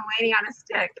go and Lainey on a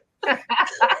stick.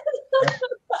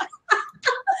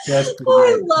 I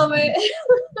love it.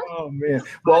 Oh man!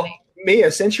 Well,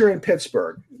 Mia, since you're in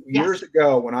Pittsburgh, years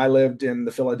ago when I lived in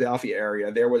the Philadelphia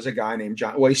area, there was a guy named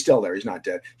John. Well, he's still there; he's not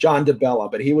dead. John DeBella,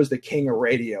 but he was the king of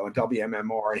radio in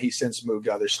WMMR, and he's since moved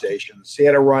to other stations. He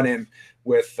had a run-in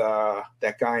with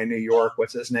that guy in New York.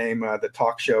 What's his name? The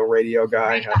talk show radio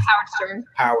guy. Howard Stern.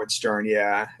 Howard Stern,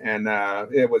 yeah. And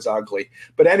it was ugly.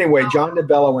 But anyway, John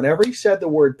DeBella, whenever he said the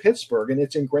word Pittsburgh, and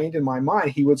it's ingrained in my mind,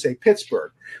 he would say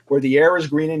Pittsburgh, where the air is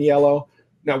green and yellow.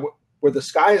 No, where the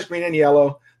sky is green and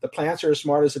yellow. The plants are as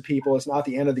smart as the people. It's not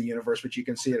the end of the universe, but you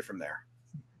can see it from there.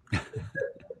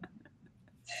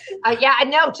 Yeah, I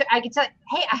know. I can tell.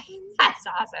 Hey, that's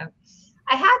awesome.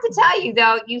 I have to tell you,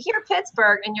 though, you hear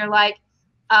Pittsburgh and you're like,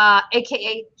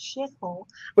 AKA shithole.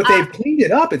 But they've cleaned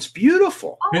it up. It's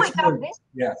beautiful. Oh my God, this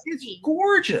it's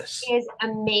gorgeous. Is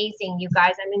amazing, you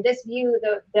guys. I mean, this view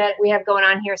that we have going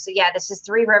on here. So yeah, this is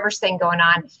Three Rivers thing going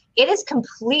on. It is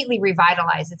completely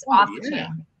revitalized. It's off the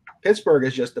chain. Pittsburgh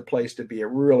is just the place to be. It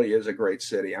really is a great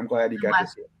city. I'm glad you got to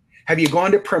see it. Have you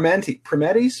gone to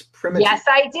Primeti's? Yes,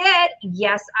 I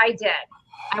did.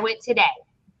 I went today.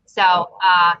 So,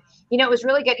 it was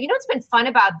really good. What's been fun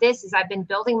about this is I've been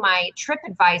building my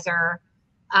TripAdvisor,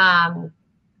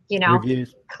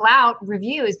 cloud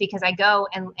reviews because I go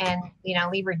and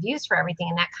leave reviews for everything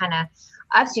and that kind of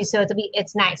ups you. So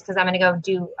it's nice because I'm going to go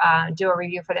do a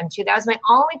review for them too. That was my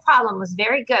only problem. It was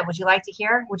very good. Would you like to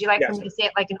hear? Would you like for me to say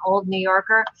it like an old New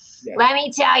Yorker? Yes. Let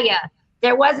me tell you,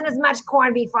 there wasn't as much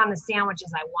corned beef on the sandwich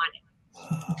as I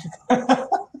wanted.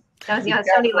 That was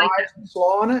somebody like that.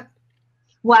 Slaw on it?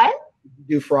 What? Did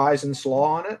you do fries and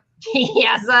slaw on it?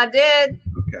 Yes, I did.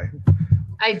 Okay.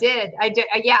 I did.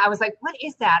 Yeah, I was like, what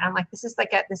is that? I'm like, this is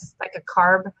like a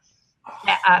carb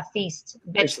feast.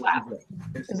 Bitch slap.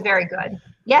 It was very good.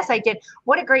 Yes, I did.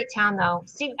 What a great town, though.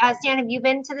 Steve, Stan, have you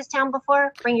been to this town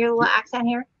before? Bring your little accent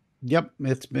here. Yep,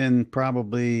 it's been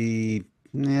probably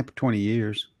 20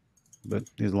 years, but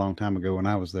it was a long time ago when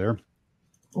I was there.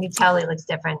 You tell it looks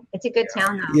different. It's a good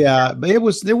town, though. Yeah, but it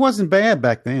wasn't bad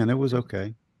back then. It was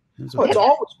okay. It's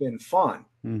always been fun.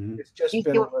 Mm-hmm. It's just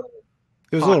been a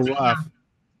little rough.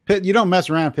 You don't mess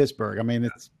around Pittsburgh. I mean,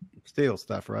 it's steel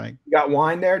stuff, right? You got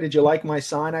wine there? Did you like my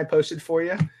sign I posted for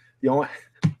you? The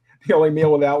only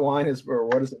meal without wine is, or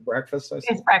what is it, breakfast?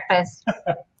 It's breakfast.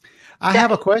 I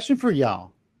have a question for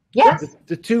y'all. Yes.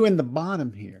 The two in the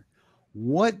bottom here.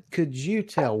 What could you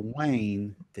tell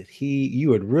Wayne that you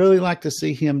would really like to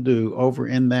see him do over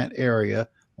in that area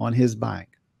on his bike?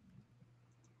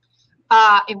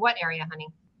 In what area, honey?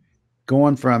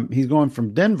 He's going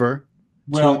from Denver.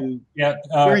 Well, yeah,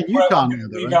 you're in Utah now,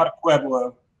 leave out of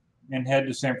Pueblo and head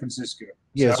to San Francisco.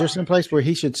 Yeah, is there some place where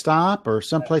he should stop or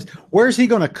someplace? Where's he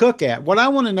going to cook at? What I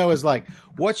want to know is like,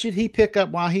 what should he pick up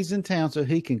while he's in town so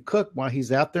he can cook while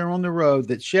he's out there on the road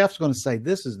that chef's going to say,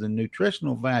 this is the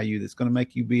nutritional value that's going to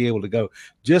make you be able to go,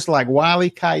 just like Wile E.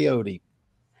 Coyote.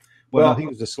 Well, no, he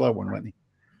was the slow one, wasn't he?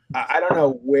 I don't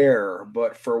know where,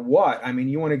 but for what? I mean,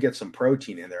 you want to get some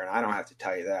protein in there, and I don't have to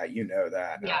tell you that. You know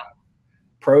that. Yeah.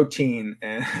 Protein,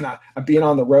 and being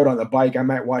on the road on the bike, I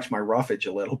might watch my roughage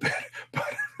a little bit. But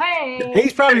Hey.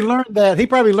 He's probably learned that. He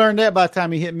probably learned that by the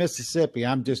time he hit Mississippi.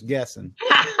 I'm just guessing.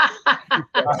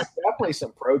 definitely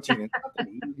some protein and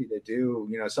something easy to do.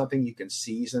 You know, something you can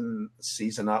season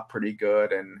up pretty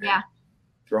good, and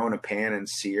throw in a pan and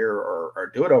sear,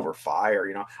 or do it over fire.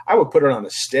 You know, I would put it on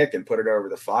the stick and put it over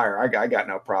the fire. I got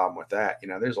no problem with that. You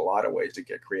know, there's a lot of ways to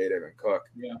get creative and cook.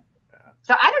 Yeah.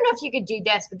 So I don't know if you could do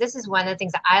this, but this is one of the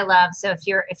things that I love. So if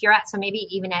you're at, so maybe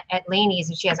even at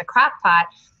Lainey's, if she has a crock pot,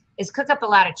 is cook up a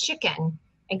lot of chicken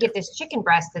and get this chicken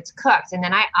breast that's cooked. And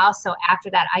then I also,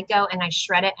 after that, I go and I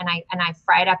shred it and I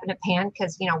fry it up in a pan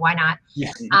because, you know, why not?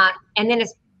 Yeah. And then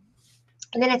it's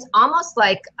almost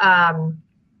like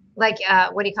what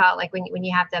do you call it? Like when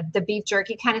you have the beef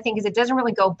jerky kind of thing, because it doesn't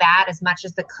really go bad as much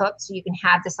as the cooked. So you can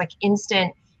have this like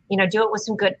instant, you know, do it with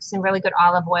some really good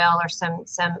olive oil or some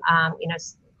you know,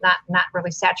 not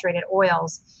really saturated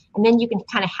oils. And then you can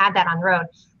kind of have that on the road.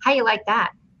 How you like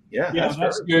that? Yeah,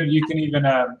 that's good. You can even,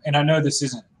 and I know this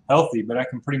isn't healthy, but I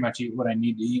can pretty much eat what I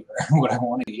need to eat or what I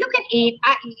want to eat. You can eat.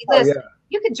 Listen,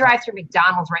 you could drive through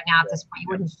McDonald's right now at this point. You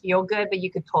wouldn't feel good, but you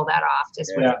could pull that off.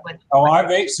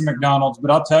 I've ate some McDonald's,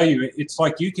 but I'll tell you, it's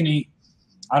like you can eat,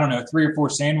 I don't know, 3 or 4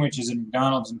 sandwiches at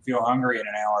McDonald's and feel hungry in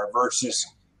an hour versus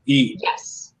eat.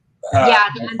 Yes.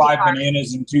 5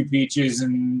 bananas and 2 peaches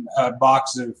and a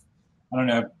box of, I don't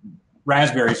know,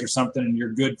 raspberries or something, and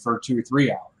you're good for 2 or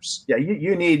 3 hours. Yeah,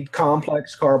 you need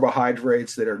complex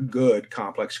carbohydrates that are good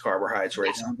complex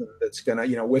carbohydrates, something that's going to,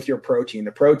 you know, with your protein.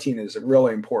 The protein is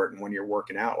really important when you're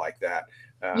working out like that.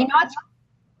 You know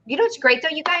what's great though?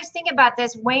 You guys think about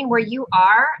this, Wayne, where you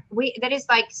are. That is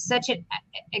like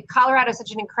Colorado is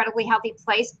such an incredibly healthy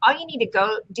place. All you need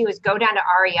to do is go down to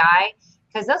REI,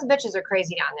 because those bitches are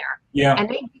crazy down there. Yeah. And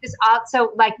they do this all.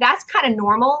 So like that's kind of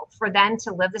normal for them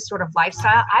to live this sort of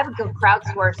lifestyle. I would go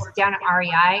crowdsource down at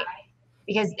REI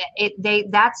because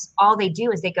that's all they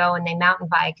do is they go and they mountain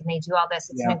bike and they do all this.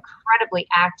 It's an incredibly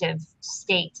active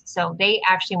state. So they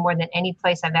actually, more than any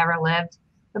place I've ever lived,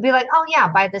 would be like, oh yeah,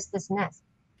 buy this, this, and this.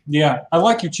 Yeah, I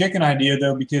like your chicken idea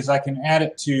though, because I can add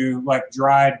it to like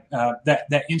dried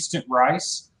that instant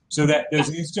rice. So that those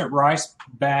instant rice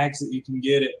bags that you can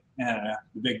get at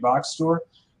the big box store,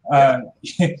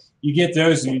 you get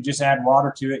those and you just add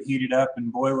water to it, heat it up,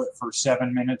 and boil it for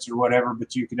 7 minutes or whatever.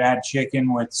 But you could add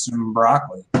chicken with some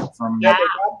broccoli. They got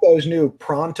those new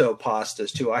pronto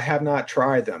pastas too. I have not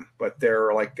tried them, but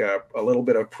they're like a little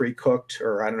bit of pre-cooked,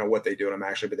 or I don't know what they do in them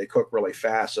actually, but they cook really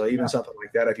fast. So even something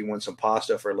like that, if you want some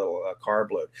pasta for a little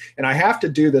carb load. And I have to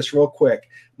do this real quick.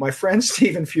 My friend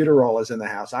Stephen Futerol is in the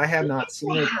house. I have not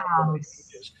seen him.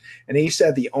 And he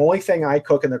said the only thing I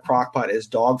cook in the crock pot is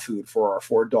dog food for our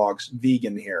 4 dogs,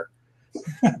 vegan here.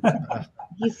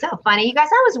 He's so funny. You guys,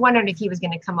 I was wondering if he was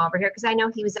going to come over here because I know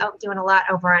he was out doing a lot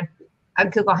over on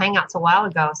Google Hangouts a while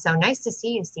ago. So nice to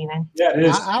see you, Stephen. Yeah, it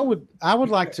is. I would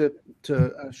like to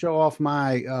show off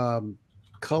my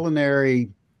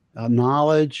culinary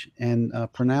knowledge and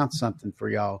pronounce something for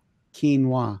y'all.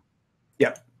 Quinoa.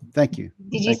 Yep. Thank you.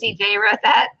 Did you see Jay wrote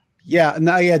that?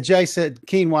 Yeah, Jay said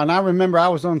quinoa, and I remember I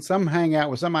was on some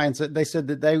hangout with somebody and they said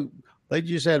that they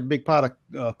just had a big pot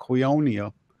of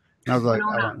quinoa. And I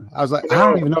was like, I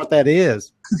don't even know what that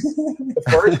is. The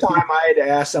first time I had to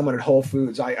ask someone at Whole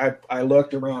Foods, I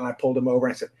looked around, I pulled him over,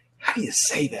 and I said, "How do you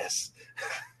say this?"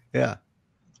 Yeah.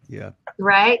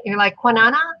 Right? You're like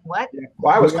quinana? What? Yeah.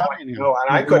 Well, I was and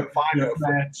I couldn't find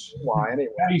it. Why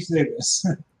anyway? How do you say this?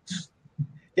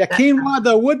 Yeah, quinoa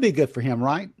though would be good for him,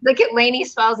 right? Look at Lainey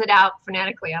spells it out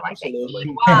phonetically. I like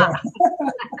Absolutely. that.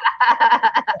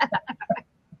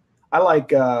 I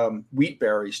like wheat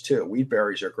berries too. Wheat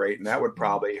berries are great, and that would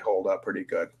probably hold up pretty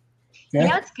good. You know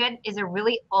what's good is a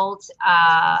really old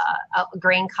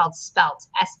grain called spelt.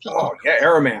 SP. Oh yeah,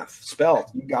 Aramanth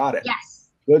spelt. You got it. Yes.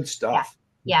 Good stuff.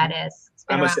 Yeah, it is.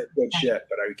 I must say good shit,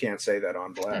 but I can't say that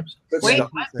on Blabs. Good Wait, stuff.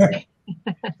 Did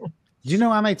you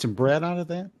know I made some bread out of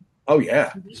that? Oh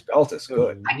yeah, spelt is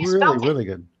good. Really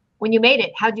good. When you made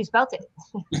it, how'd you spelt it?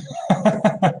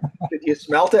 Did you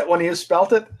smelt it when you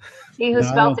spelt it? He who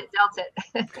spelt it dealt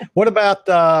it. What about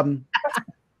teff?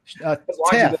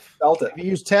 Spelt it. Have you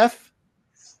used teff?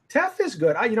 Teff is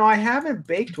good. I haven't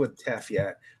baked with teff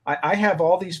yet. I have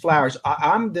all these flours.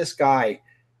 I'm this guy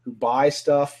who buys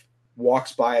stuff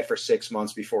walks by it for 6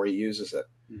 months before he uses it.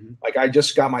 Mm-hmm. Like I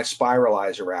just got my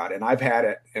spiralizer out and I've had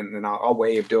it, and then I'll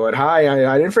wave to it. Hi,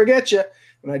 I didn't forget you.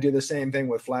 And I do the same thing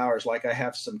with flowers. Like I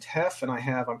have some teff, and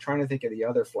I'm trying to think of the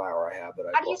other flower I have that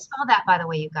I. How do you spell that, by the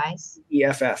way, you guys?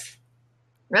 EFF.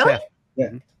 Really? Teff. Yeah.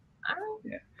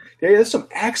 Yeah. There's some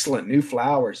excellent new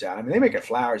flowers out. I mean, they make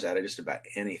flowers out of just about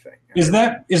anything. Is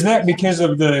that because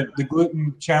of the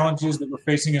gluten challenges that we're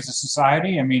facing as a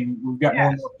society? I mean, we've got more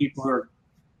and more people who are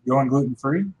going gluten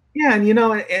free. Yeah, and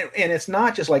and it's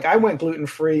not just like I went gluten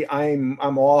free. I'm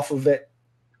off of it.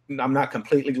 I'm not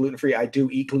completely gluten free. I do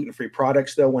eat gluten free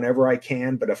products though whenever I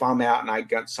can. But if I'm out and I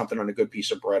got something on a good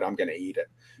piece of bread, I'm going to eat it.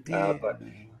 But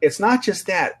it's not just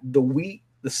that.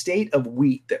 The state of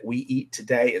wheat that we eat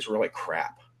today is really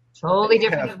crap. Totally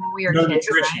different than when we were kids,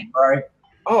 right?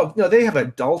 Oh no, they have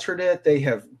adulterated it. They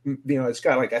have, it's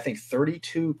got like I think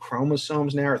 32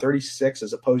 chromosomes now, or 36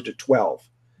 as opposed to 12.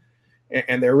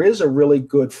 And there is a really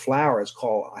good flour. It's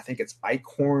called, I think it's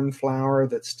Eichhorn flour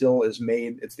that still is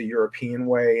made. It's the European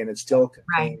way, and it still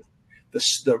contains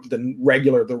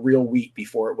the real wheat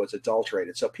before it was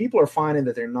adulterated. So people are finding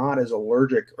that they're not as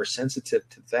allergic or sensitive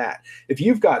to that. If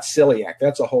you've got celiac,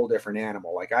 that's a whole different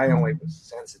animal. Like I only was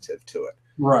sensitive to it.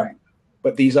 Right.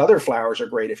 But these other flours are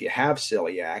great if you have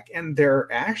celiac, and they're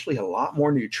actually a lot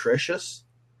more nutritious.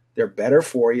 They're better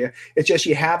for you. It's just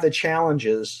you have the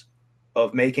challenges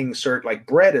of making certain, like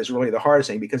bread is really the hardest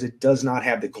thing because it does not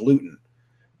have the gluten,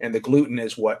 and the gluten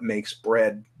is what makes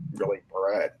bread really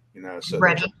bread, So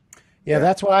bready. Yeah,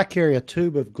 that's why I carry a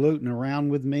tube of gluten around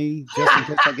with me just in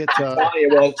case I get to.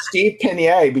 Well, Steve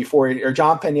Penier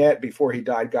John Peniette, before he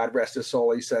died, God rest his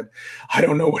soul, he said, "I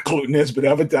don't know what gluten is, but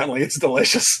evidently it's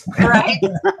delicious." Right.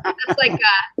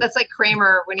 That's like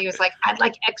Kramer when he was like, "I'd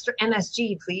like extra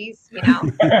MSG, please."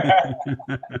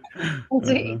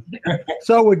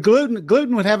 So with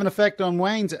gluten would have an effect on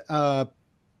Wayne's, I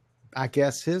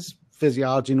guess his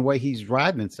physiology and the way he's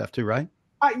riding and stuff too, right?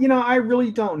 I really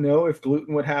don't know if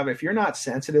gluten would have, if you're not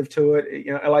sensitive to it,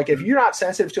 like if you're not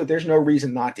sensitive to it, there's no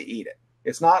reason not to eat it.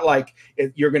 It's not like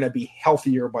you're going to be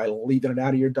healthier by leaving it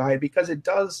out of your diet, because it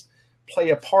does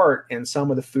play a part in some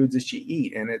of the foods that you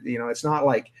eat. And it's not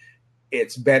like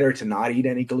it's better to not eat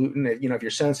any gluten. If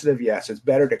you're sensitive, yes, it's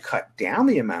better to cut down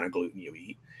the amount of gluten you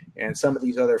eat. And some of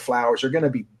these other flours are going to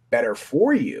be better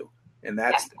for you. And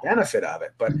that's the benefit of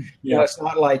it. But it's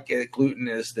not like gluten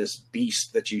is this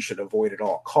beast that you should avoid at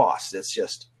all costs. It's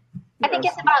just. I think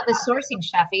it's about the sourcing,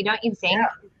 Sheffy, don't you think?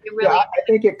 Yeah. I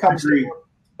think it comes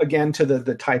again to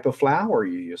the type of flour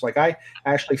you use. Like I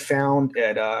actually found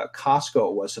at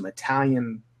Costco was some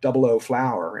Italian 00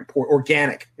 flour,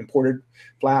 organic imported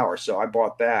flour. So I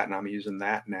bought that, and I'm using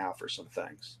that now for some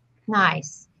things.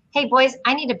 Nice. Hey, boys,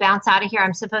 I need to bounce out of here.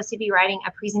 I'm supposed to be writing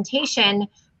a presentation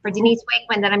for Denise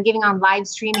Wakeman that I'm giving on live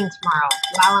streaming tomorrow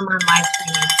while I'm on live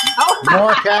streaming. Oh,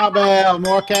 more cowbell.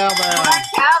 More cowbell.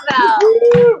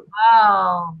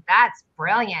 Oh, that's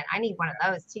brilliant. I need one of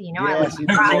those too. I love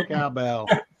more cowbell.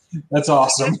 That's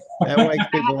awesome. That wakes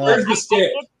people up. Where's the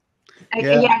stick?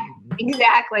 Yeah,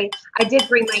 exactly. I did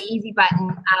bring my easy button,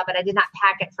 but I did not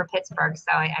pack it for Pittsburgh,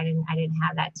 so I didn't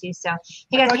have that too. So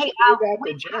hey guys,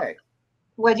 Jay.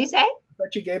 What'd you say? I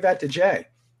thought you gave that to Jay.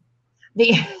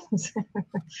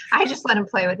 I just let him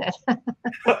play with it.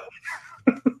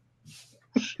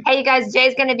 Hey, you guys,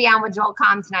 Jay's going to be on with Joel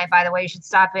Com tonight, by the way. You should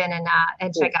stop in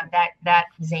and check out that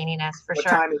zaniness for sure. What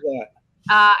time is that?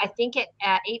 I think at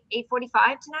 8:45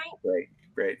 tonight.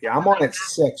 Great. Yeah, I'm on at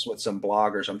 6 with some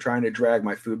bloggers. I'm trying to drag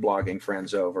my food blogging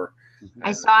friends over.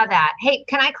 I saw that. Hey,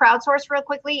 can I crowdsource real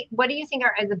quickly? What do you think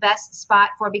are the best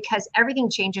spot for, because everything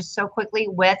changes so quickly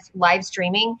with live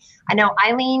streaming? I know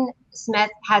Eileen Smith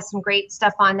has some great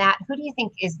stuff on that. Who do you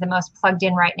think is the most plugged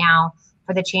in right now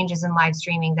for the changes in live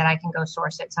streaming that I can go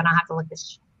source it so I don't have to look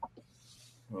this?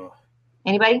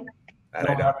 Anybody? I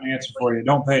don't have an answer for you.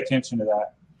 Don't pay attention to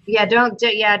that. Yeah,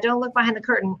 don't look behind the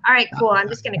curtain. All right, cool. I'm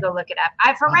just going to go look it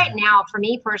up. For right now, for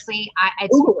me personally,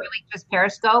 it's really just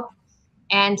Periscope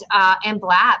and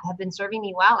BLAB have been serving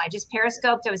me well. I just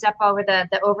Periscoped. I was up over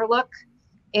the Overlook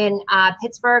in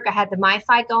Pittsburgh. I had the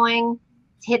MiFi going.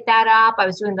 Hit that up. I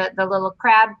was doing the little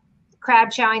crab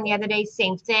chowing the other day.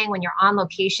 Same thing. When you're on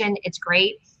location, it's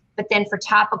great. But then for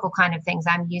topical kind of things,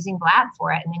 I'm using BLAB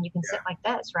for it. And then you can sit like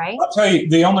this, right? I'll tell you,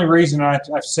 the only reason I've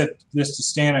said this to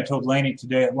Stan, I told Lainey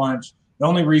today at lunch, the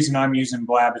only reason I'm using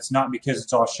BLAB, it's not because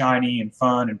it's all shiny and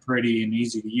fun and pretty and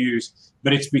easy to use,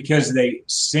 but it's because they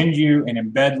send you an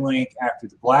embed link after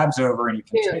the BLAB's over, and you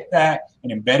can take that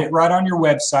and embed it right on your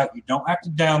website. You don't have to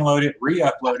download it,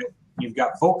 re-upload it. You've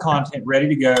got full content ready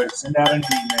to go to send out an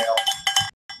email.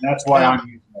 And that's why I'm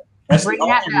using it. That's Ring the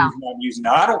only that bell. reason I'm using it.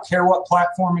 I don't care what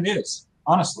platform it is,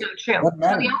 honestly. No, true. Doesn't So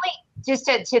matter. the only, just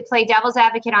to play devil's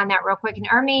advocate on that real quick, and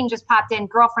Ermine just popped in.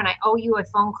 Girlfriend, I owe you a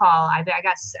phone call. I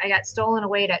got stolen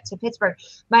away to Pittsburgh.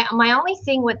 My only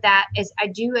thing with that is I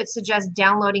do suggest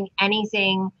downloading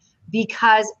anything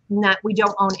because we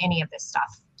don't own any of this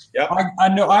stuff. Yep. I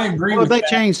know. I agree Well, with they that.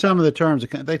 changed some of the terms.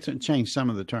 They changed some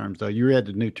of the terms, though. You read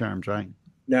the new terms, right?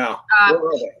 No. Uh, Where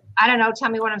are they? I don't know. Tell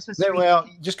me what I'm supposed to read. Well,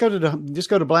 just go to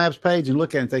BLAB's page and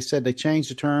look at it. They said they changed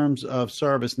the terms of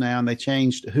service now, and they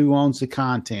changed who owns the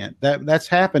content. That's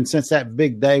happened since that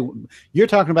big day. You're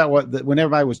talking about when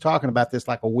everybody was talking about this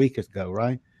like a week ago,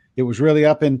 right? It was really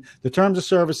up in the terms of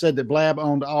service said that BLAB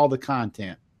owned all the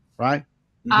content, right?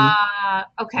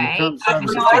 Okay. In terms of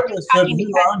service, Regardless of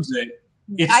who owns it,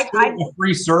 it's still a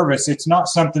free service. It's not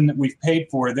something that we've paid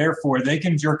for. Therefore, they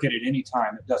can jerk it at any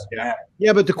time. It doesn't matter.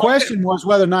 Yeah, but the question was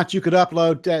whether or not you could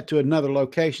upload that to another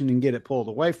location and get it pulled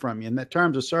away from you. And that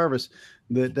terms of service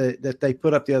that they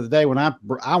put up the other day, when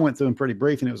I went through them pretty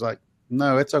brief, and it was like,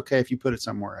 no, it's okay if you put it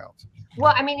somewhere else.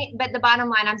 Well, I mean, but the bottom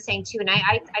line I'm saying too, and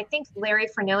I think Larry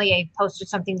Fernillier posted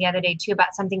something the other day too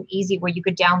about something easy where you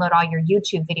could download all your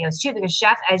YouTube videos too, because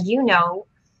Chef, as you know,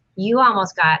 you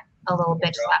almost got a little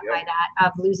bitch slapped by that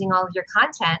of losing all of your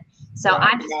content. So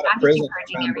I'm just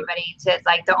encouraging everybody to,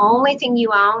 like, the only thing you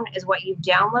own is what you've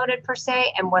downloaded per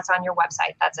se and what's on your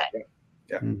website. That's it.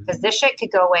 Yeah. Because this shit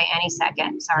could go away any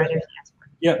second. Sorry, there's an answer.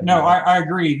 Yeah, no, I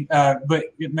agree. But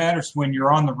it matters when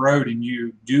you're on the road and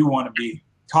you do want to be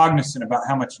cognizant about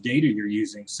how much data you're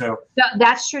using. So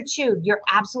that's true too. You're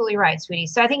absolutely right, sweetie.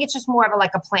 So I think it's just more of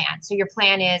a plan. So your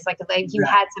plan is like you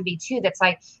had somebody too that's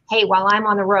like, hey, while I'm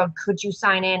on the road, could you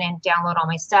sign in and download all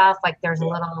my stuff? Like I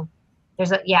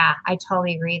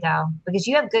totally agree though, because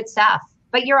you have good stuff,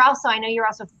 but I know you're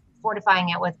also fortifying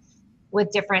it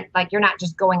with different, like you're not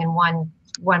just going in one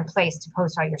place to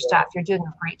post all your stuff. You're doing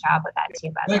a great job with that too,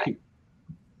 by the way. Thank you.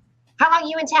 How long are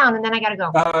you in town? And then I got to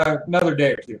go. Another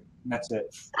day or two. And that's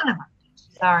it. Son of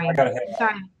a- Sorry. I gotta head.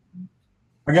 Sorry.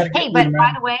 Hey, but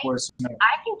by the way,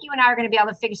 I think you and I are going to be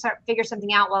able to figure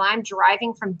something out while I'm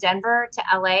driving from Denver to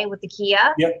LA with the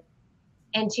Kia. Yep.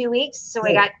 In 2 weeks. So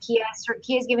I got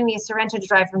Kia's giving me a Sorrento to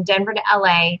drive from Denver to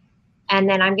LA. And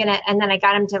then I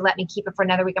got him to let me keep it for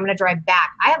another week. I'm going to drive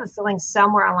back. I have a feeling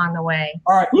somewhere along the way.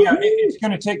 All right. Yeah. It's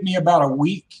going to take me about a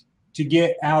week to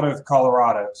get out of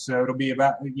Colorado. So it'll be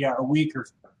about, a week or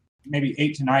maybe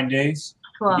 8 to 9 days.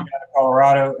 Cool. To get out of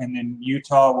Colorado, and then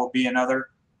Utah will be another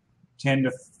 10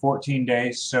 to 14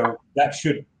 days. So that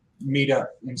should meet up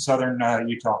in southern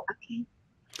Utah. Okay.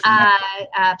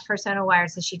 Persona Wire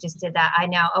says she just did that. I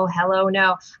know. Oh, hello.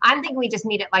 No, I'm thinking we just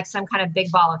meet at like some kind of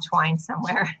big ball of twine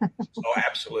somewhere. Oh,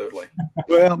 absolutely.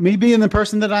 Well, me being the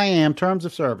person that I am, terms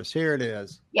of service. Here it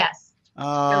is. Yes.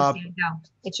 Go.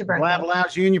 It's your birthday. BLAB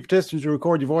allows you and your participants to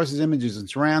record your voices, images, and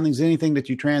surroundings. Anything that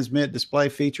you transmit, display,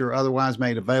 feature, or otherwise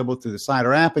made available through the site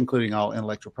or app, including all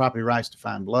intellectual property rights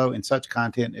defined below, and such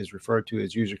content is referred to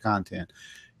as user content.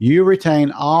 You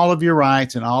retain all of your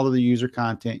rights and all of the user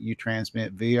content you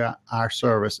transmit via our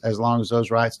service, as long as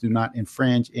those rights do not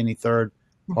infringe any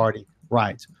third-party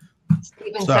rights.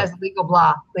 Stephen says legal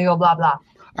blah blah.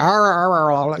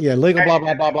 Yeah, legal blah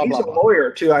blah blah blah. He's blah. a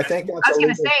lawyer too. I think that's. I was going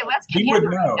to say, let's get him to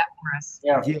read that for us.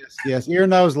 Yeah. Yes, ear,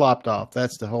 nose, lopped off.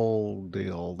 That's the whole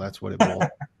deal. That's what it was.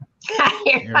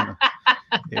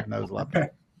 Ear, nose, lopped off.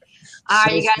 All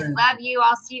right, you guys, love you.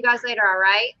 I'll see you guys later. All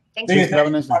right. Thanks.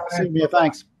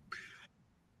 Thanks.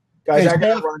 Guys, I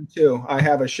got to run too. I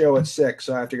have a show at 6,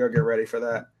 so I have to go get ready for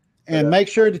that. And make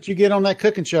sure that you get on that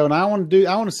cooking show. And I want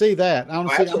to see that. I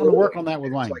want to work on that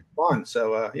with Wayne. It's like fun.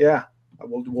 So yeah,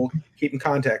 we'll keep in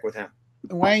contact with him.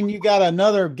 Wayne, you got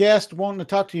another guest wanting to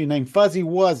talk to you named Fuzzy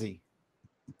Wuzzy.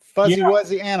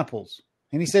 Wuzzy Aniples.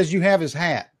 And he says you have his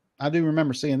hat. I do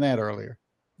remember seeing that earlier.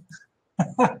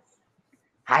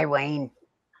 Hi, Wayne.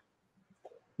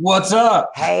 What's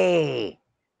up? Hey,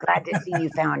 glad to see you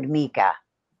found Mika.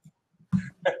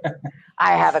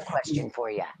 I have a question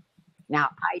for you. Now,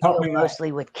 I deal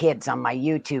mostly with kids on my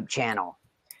YouTube channel.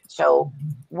 So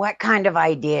what kind of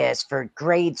ideas for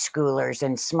grade schoolers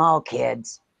and small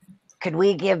kids could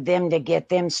we give them to get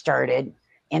them started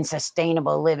in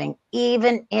sustainable living,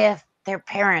 even if their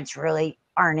parents really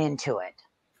aren't into it?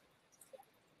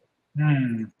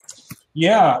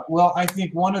 Yeah, well, I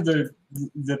think one of the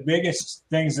biggest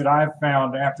things that I've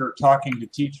found after talking to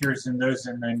teachers and those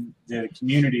in the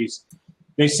communities,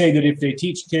 they say that if they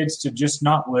teach kids to just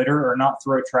not litter or not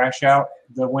throw trash out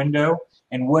the window,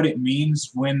 and what it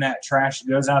means when that trash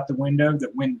goes out the window,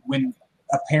 that when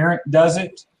a parent does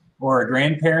it or a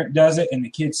grandparent does it and the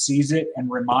kid sees it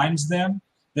and reminds them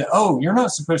that, oh, you're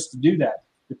not supposed to do that,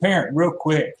 the parent real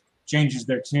quick changes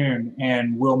their tune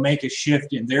and will make a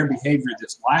shift in their behavior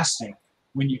that's lasting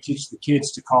when you teach the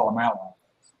kids to call them out on it.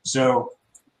 So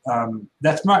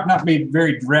that's not be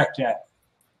very direct at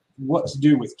what to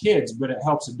do with kids, but it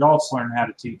helps adults learn how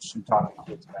to teach and talk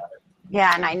to kids about it.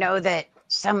 Yeah, and I know that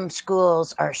some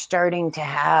schools are starting to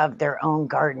have their own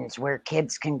gardens where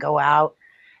kids can go out,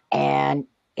 and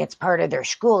it's part of their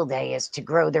school day is to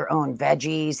grow their own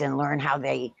veggies and learn how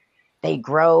they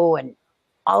grow and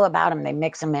all about them. They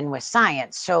mix them in with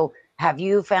science. So have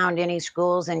you found any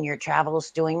schools in your travels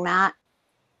doing that?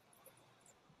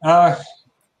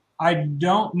 I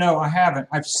don't know. I haven't.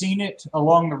 I've seen it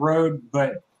along the road,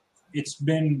 but it's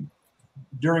been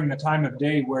during the time of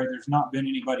day where there's not been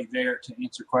anybody there to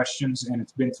answer questions, and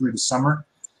it's been through the summer.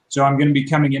 So I'm going to be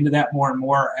coming into that more and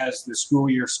more as the school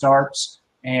year starts,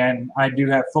 and I do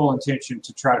have full intention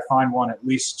to try to find one at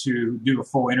least to do a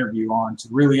full interview on to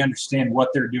really understand what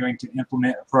they're doing to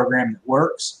implement a program that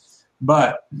works.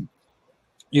 But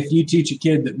if you teach a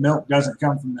kid that milk doesn't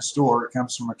come from the store, it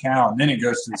comes from a cow, and then it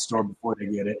goes to the store before they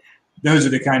get it, those are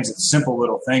the kinds of simple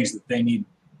little things that they need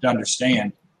to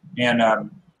understand. And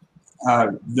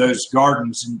those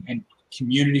gardens and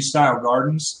community-style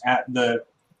gardens at the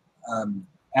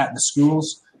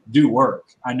schools do work.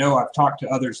 I know I've talked to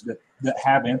others that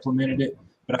have implemented it,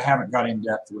 but I haven't got in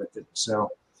depth with it.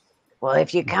 So, well,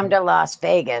 if you come to Las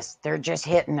Vegas, they're just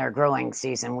hitting their growing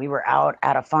season. We were out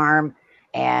at a farm,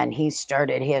 and he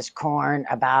started his corn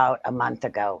about a month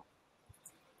ago.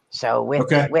 So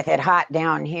with it hot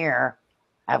down here,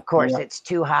 of course, it's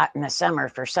too hot in the summer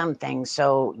for some things.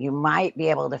 So you might be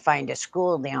able to find a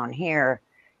school down here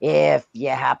if you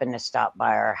happen to stop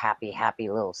by our happy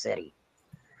little city.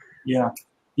 Yeah.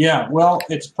 Yeah. Well,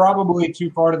 it's probably too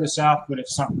far to the south, but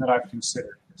it's something that I've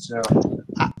considered. So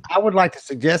I would like to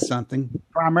suggest something,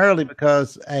 primarily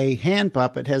because a hand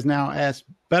puppet has now asked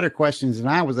better questions than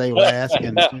I was able to ask,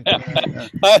 and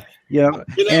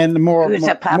and more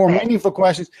meaningful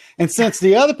questions. And since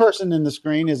the other person in the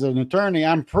screen is an attorney,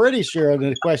 I'm pretty sure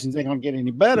the questions ain't going to get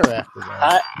any better after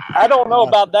that. I don't know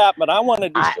about that, but I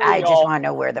wanted to. I just want to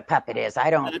know where the puppet is.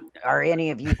 Are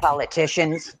any of you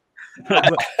politicians? I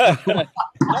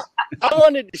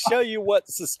wanted to show you what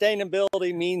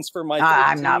sustainability means for my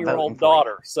 13-year-old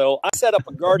daughter. So I set up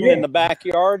a garden in the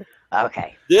backyard.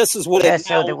 Okay. This is what it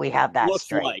so that we have that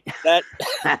straight. Like. That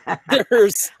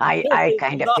I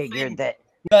kind of figured that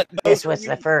this was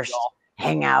the first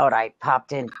hangout I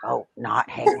popped in. Oh, not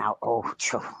hangout.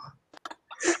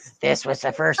 This was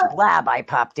the first BLAB I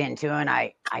popped into, and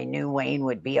I knew Wayne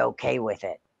would be okay with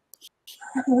it.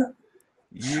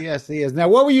 Yes, he is. Now,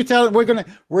 what were you telling? We're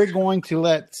going to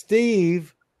let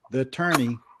Steve, the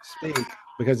attorney, speak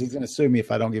because he's going to sue me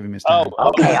if I don't give him his time. Oh,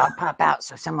 okay. I'll pop out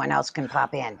so someone else can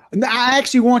pop in. I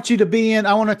actually want you to be in.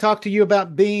 I want to talk to you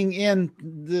about being in.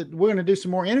 We're going to do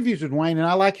some more interviews with Wayne, and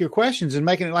I like your questions and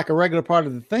making it like a regular part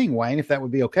of the thing, Wayne, if that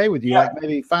would be okay with you, like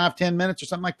maybe 5-10 minutes or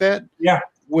something like that. Yeah.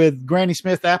 With Granny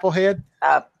Smith Applehead.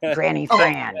 Granny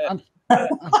Fran.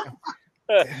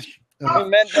 I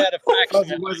meant that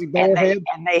affectionately.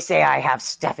 And they say I have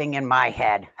stuffing in my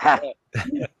head.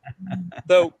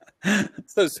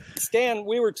 So Stan,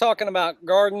 we were talking about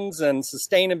gardens and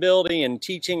sustainability and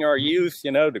teaching our youth,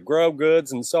 to grow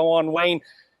goods and so on. Wayne,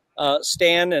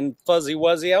 Stan, and Fuzzy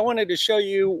Wuzzy, I wanted to show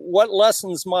you what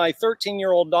lessons my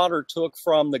 13-year-old daughter took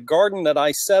from the garden that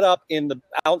I set up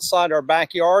outside our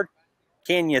backyard.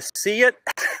 Can you see it?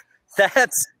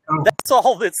 That's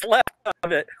all that's left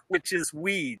of it, which is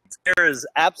weeds. There is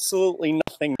absolutely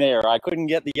nothing there. I couldn't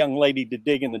get the young lady to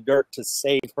dig in the dirt to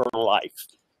save her life.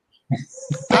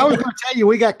 I was going to tell you,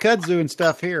 we got kudzu and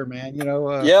stuff here, man.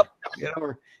 Yep.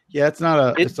 It's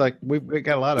not it's like we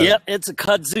got a lot of. Yep, it's a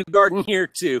kudzu garden here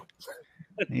too.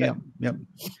 Yep. Yeah,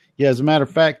 as a matter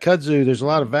of fact, kudzu. There's a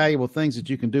lot of valuable things that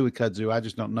you can do with kudzu. I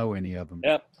just don't know any of them.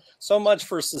 Yep. So much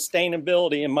for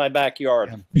sustainability in my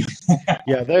backyard.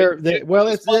 Yeah, well,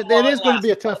 it is going to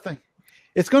be a tough thing.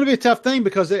 It's going to be a tough thing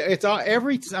because it's all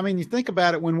you think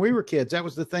about it. When we were kids, that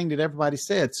was the thing that everybody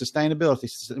said: sustainability.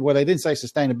 Well, they didn't say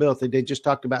sustainability; they just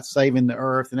talked about saving the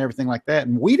earth and everything like that.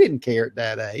 And we didn't care at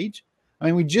that age.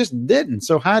 We just didn't.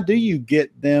 So how do you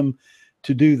get them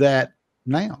to do that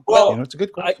now? Well, it's a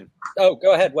good question.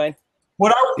 Go ahead, Wayne.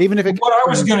 What I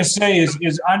was going to say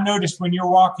is I noticed when you're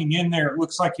walking in there, it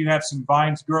looks like you have some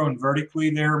vines growing vertically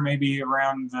there, maybe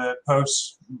around the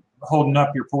posts holding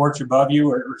up your porch above you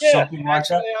or something like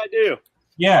that. I do.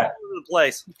 Yeah. All over the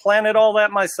place. Planted all that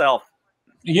myself.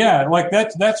 Yeah, like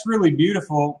that's really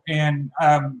beautiful. And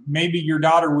maybe your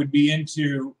daughter would be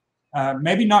into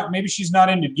maybe she's not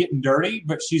into getting dirty,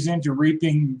 but she's into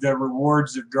reaping the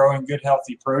rewards of growing good,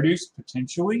 healthy produce,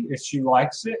 potentially, if she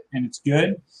likes it and it's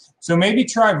good. So maybe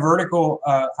try vertical,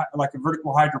 like a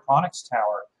vertical hydroponics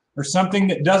tower, or something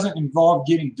that doesn't involve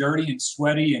getting dirty and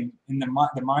sweaty, and the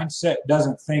mindset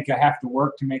doesn't think I have to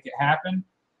work to make it happen.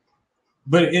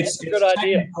 But it's a good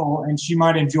idea, and she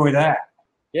might enjoy that.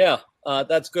 Yeah,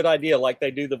 that's a good idea. Like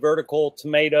they do the vertical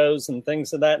tomatoes and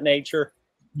things of that nature.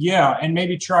 Yeah, and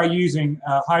maybe try using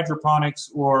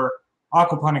hydroponics, or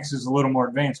aquaponics is a little more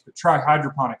advanced, but try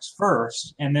hydroponics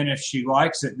first, and then if she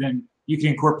likes it, then you can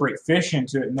incorporate fish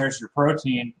into it, and there's your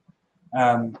protein.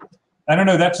 I don't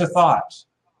know. That's a thought.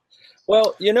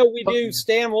 Well, you know, we do,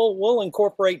 Stan, we'll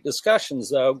incorporate discussions,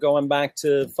 though, going back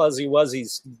to Fuzzy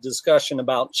Wuzzy's discussion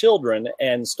about children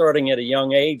and starting at a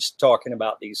young age talking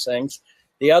about these things.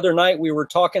 The other night we were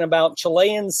talking about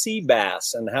Chilean sea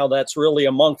bass and how that's really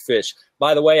a monkfish.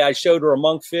 By the way, I showed her a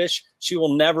monkfish. She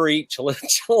will never eat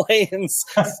Chilean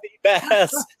sea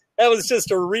bass. That was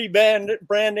just a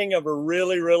rebranding of a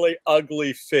really, really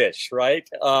ugly fish, right?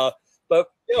 But,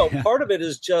 you know, part of it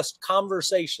is just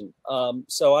conversation.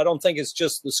 So I don't think it's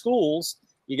just the schools.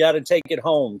 You got to take it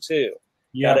home, too.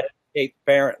 You got to educate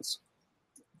parents.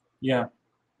 Yeah.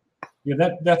 Yeah,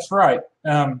 that's right.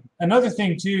 Another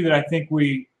thing, too, that I think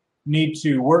we need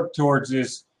to work towards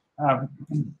is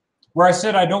where I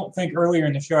said I don't think earlier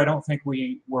in the show, I don't think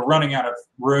we're running out of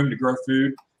room to grow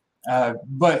food.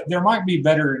 But there might be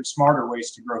better and smarter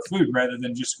ways to grow food rather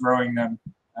than just growing them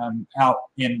out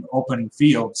in open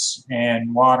fields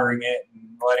and watering it and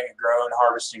letting it grow and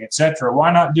harvesting, etc.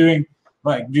 Why not do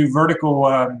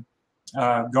vertical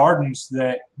gardens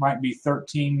that might be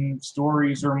 13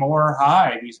 stories or more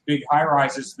high? These big high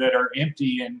rises that are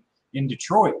empty in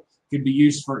Detroit could be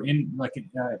used for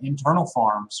internal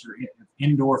farms or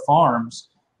indoor farms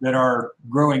that are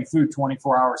growing food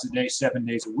 24 hours a day, 7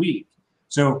 days a week.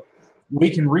 So we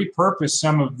can repurpose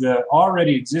some of the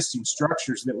already existing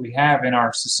structures that we have in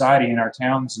our society, in our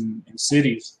towns and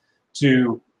cities,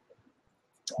 to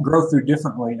grow food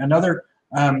differently. Another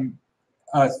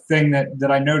thing that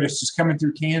I noticed is coming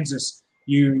through Kansas,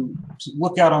 you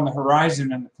look out on the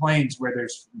horizon and the plains where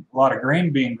there's a lot of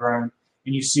grain being grown,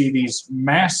 and you see these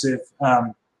massive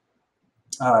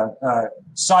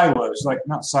silos,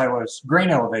 grain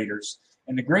elevators.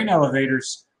 And the grain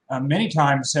elevators many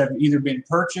times have either been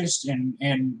purchased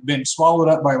and been swallowed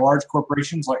up by large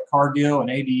corporations like Cargill and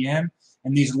ADM.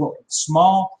 And these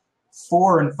small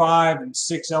 4 and 5 and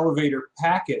 6 elevator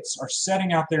packets are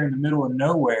setting out there in the middle of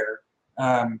nowhere,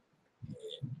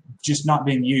 just not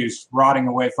being used, rotting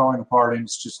away, falling apart, and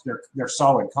it's just they're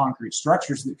solid concrete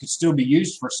structures that could still be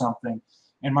used for something.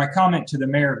 And my comment to the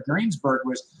mayor of Greensburg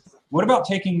was, what about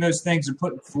taking those things and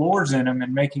putting floors in them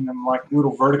and making them like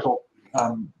little vertical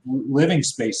living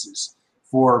spaces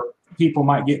for people?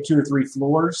 Might get 2 or 3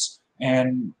 floors,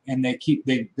 and they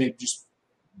just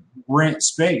rent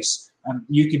space.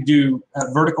 You could do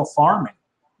vertical farming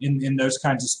in those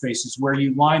kinds of spaces where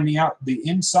you line the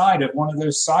inside of one of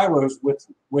those silos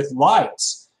with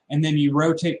lights, and then you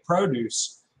rotate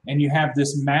produce, and you have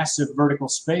this massive vertical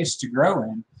space to grow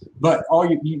in. But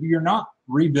you're not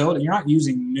rebuilding, you're not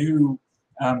using new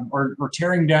or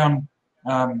tearing down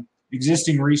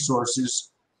existing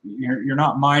resources. You're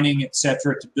not mining,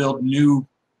 etc., to build new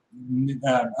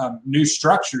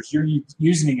structures. You're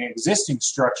using an existing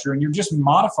structure, and you're just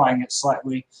modifying it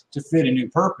slightly to fit a new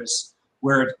purpose,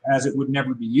 whereas it would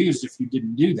never be used if you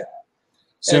didn't do that.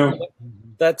 So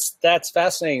that's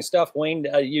fascinating stuff, Wayne.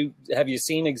 Have you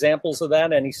seen examples of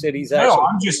that? Any cities?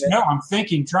 I'm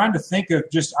trying to think of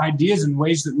just ideas and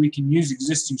ways that we can use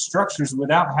existing structures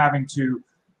without having to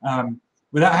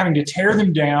tear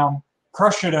them down,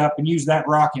 crush it up, and use that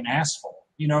rock and asphalt.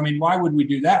 You know, I mean, why would we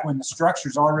do that when the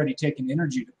structure's already taken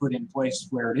energy to put in place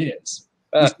where it is?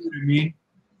 You see what I mean?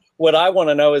 What I want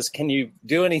to know is, can you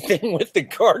do anything with the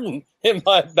garden in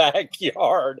my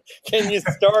backyard? Can you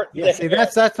start? Yeah, see,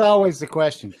 that's always the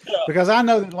question, because I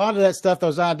know that a lot of that stuff,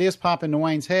 those ideas pop into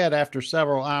Wayne's head after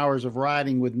several hours of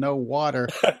riding with no water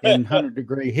in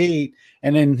 100-degree heat,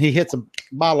 and then he hits a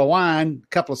bottle of wine, a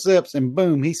couple of sips, and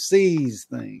boom, he sees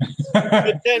things.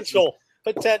 Potential.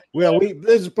 Well,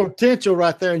 there's a potential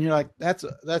right there, and you're like,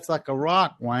 that's like a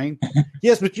rock, Wayne.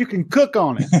 Yes, but you can cook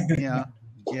on it.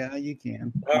 Yeah, you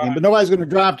can. But nobody's going to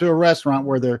drive to a restaurant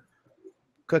where they're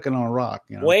cooking on a rock.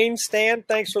 You know? Wayne, Stan,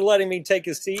 thanks for letting me take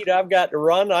a seat. I've got to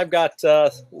run. I've got,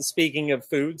 speaking of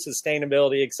food,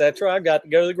 sustainability, etc., I've got to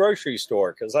go to the grocery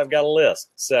store because I've got a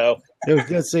list. So it was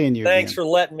good seeing you. Thanks for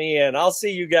letting me in. I'll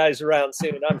see you guys around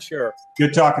soon, I'm sure.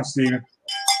 Good talking, Stephen.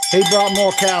 He brought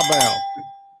more cowbell.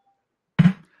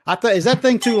 Is that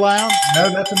thing too loud? No,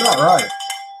 that's about right.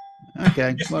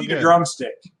 Okay. Just need a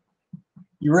drumstick.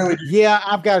 You really? Yeah,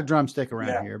 I've got a drumstick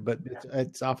around here, but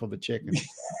it's off of a chicken.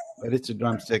 But it's a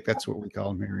drumstick. That's what we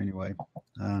call them here anyway.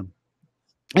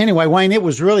 Anyway, Wayne, it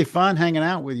was really fun hanging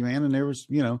out with you, man. And there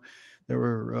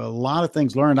were a lot of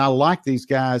things learned. I like these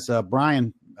guys.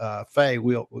 Brian Fey,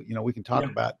 we can talk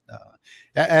about.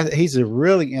 He's a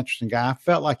really interesting guy. I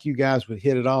felt like you guys would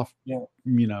hit it off,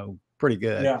 pretty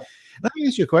good. Yeah. Let me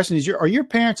ask you a question: are your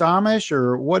parents Amish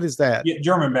or what is that? Yeah,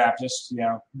 German Baptist.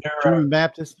 Yeah, they're German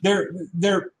Baptist. They're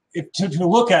to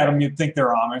look at them, you'd think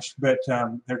they're Amish, but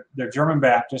they're German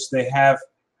Baptist. They have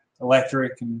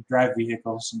electric and drive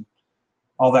vehicles and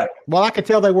all that. Well, I could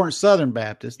tell they weren't Southern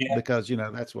Baptist because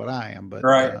that's what I am. But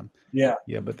right,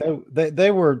 but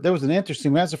they were. There was an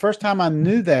interesting. That's the first time I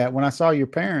knew that. When I saw your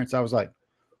parents, I was like,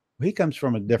 well, he comes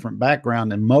from a different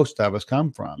background than most of us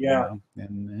come from. Yeah,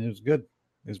 and it was good.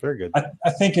 It was very good. I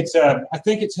think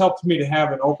it's helped me to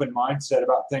have an open mindset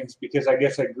about things because I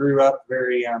guess I grew up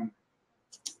very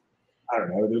I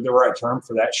don't know the right term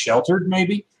for that, sheltered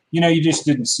maybe. You just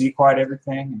didn't see quite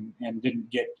everything and didn't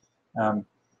get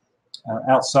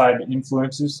outside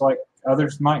influences like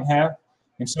others might have.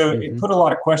 And so it put a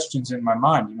lot of questions in my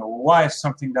mind, why is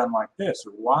something done like this?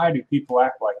 Or why do people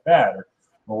act like that?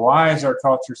 Or why is our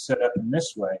culture set up in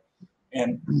this way?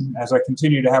 And as I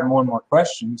continue to have more and more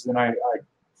questions, then I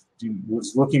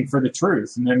was looking for the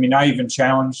truth. And I even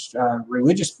challenged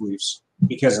religious beliefs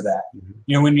because of that.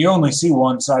 When you only see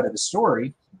one side of the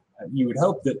story, you would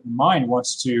hope that the mind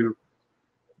wants to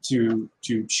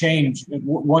change.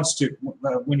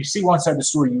 When you see one side of the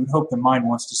story, you would hope the mind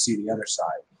wants to see the other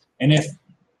side. And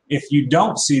if you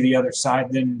don't see the other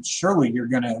side, then surely you're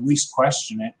going to at least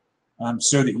question it,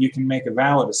 so that you can make a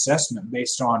valid assessment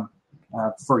based on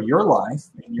for your life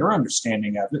and your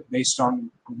understanding of it, based on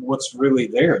what's really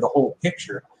there, the whole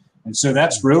picture. And so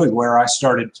that's really where I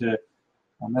started to.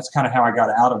 That's kind of how I got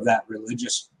out of that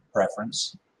religious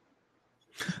preference.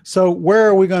 So where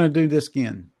are we going to do this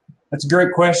again? That's a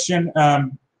great question.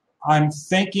 I'm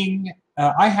thinking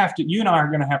you and I are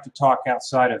going to have to talk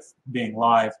outside of being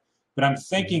live, but I'm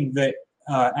thinking that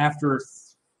after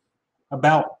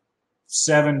about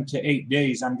 7 to 8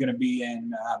 days, I'm going to be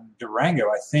in Durango,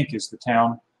 I think is the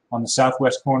town on the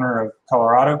southwest corner of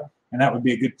Colorado, and that would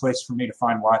be a good place for me to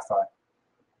find Wi-Fi.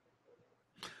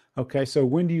 Okay, so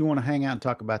when do you want to hang out and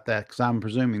talk about that? Because I'm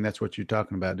presuming that's what you're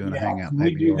talking about, doing a hangout.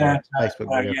 We do that.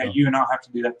 You and I'll have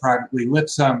to do that privately.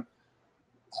 Let's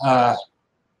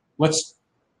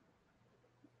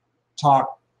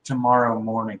talk tomorrow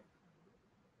morning.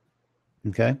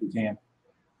 Okay. We can.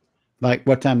 Like,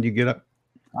 what time do you get up?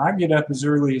 I get up as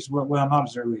early as well, not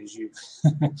as early as you.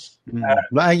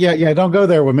 Don't go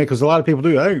there with me because a lot of people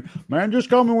do. Hey, man, just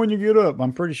call me when you get up.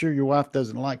 I'm pretty sure your wife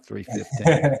doesn't like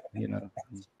 3:15. I'm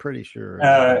pretty sure.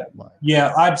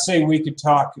 I'd say we could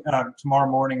talk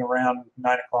tomorrow morning around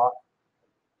 9 o'clock.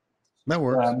 That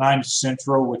works. 9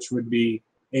 Central, which would be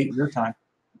 8 your time.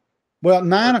 Well,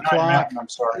 9 o'clock. I'm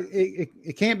sorry.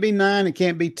 It can't be 9. It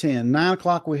can't be 10. 9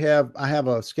 o'clock. I have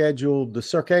a scheduled. The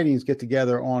circadians get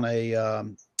together on a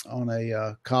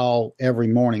call every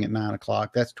morning at 9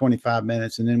 o'clock. That's 25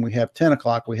 minutes, and then we have 10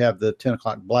 o'clock. We have the 10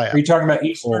 o'clock BLAB. Are you talking about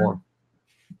Eastern? Or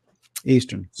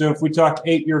Eastern. So if we talk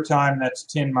 8 your time, that's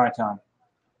 10 my time.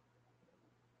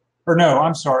 Or no,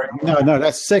 I'm sorry. No,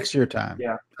 that's 6 your time.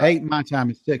 Yeah. 8 my time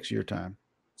is 6 your time.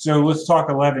 So let's talk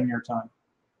 11 your time.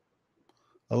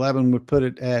 11 would put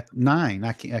it at 9.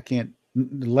 I can't.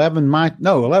 11 my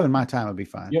time would be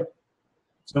fine. Yep.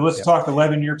 So let's talk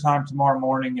 11 your time tomorrow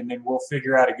morning, and then we'll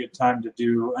figure out a good time to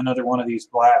do another one of these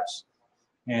BLABs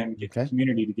and get the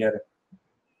community together.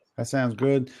 That sounds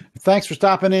good. Thanks for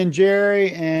stopping in,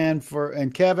 Jerry, and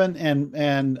Kevin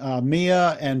and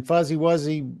Mia and Fuzzy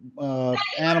Wuzzy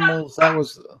Animals. That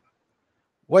was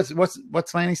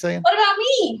what's Lanny saying? What about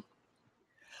me?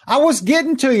 I was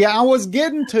getting to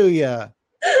you.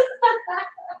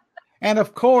 And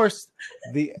of course,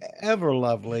 the ever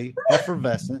lovely,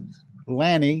 effervescent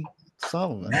Lanny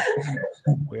Sullivan.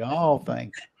 We all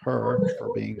thank her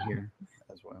for being here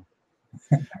as well.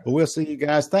 But we'll see you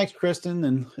guys. Thanks, Kristen.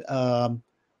 And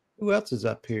who else is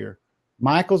up here?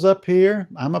 Michael's up here.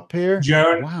 I'm up here.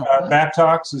 Joan. Wow.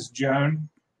 Baptox is Joan.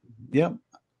 Yep.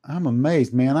 I'm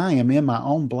amazed, man. I am in my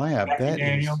own BLAB. That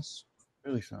Daniels. is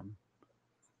really something.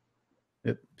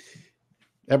 Yep.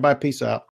 Everybody, peace out.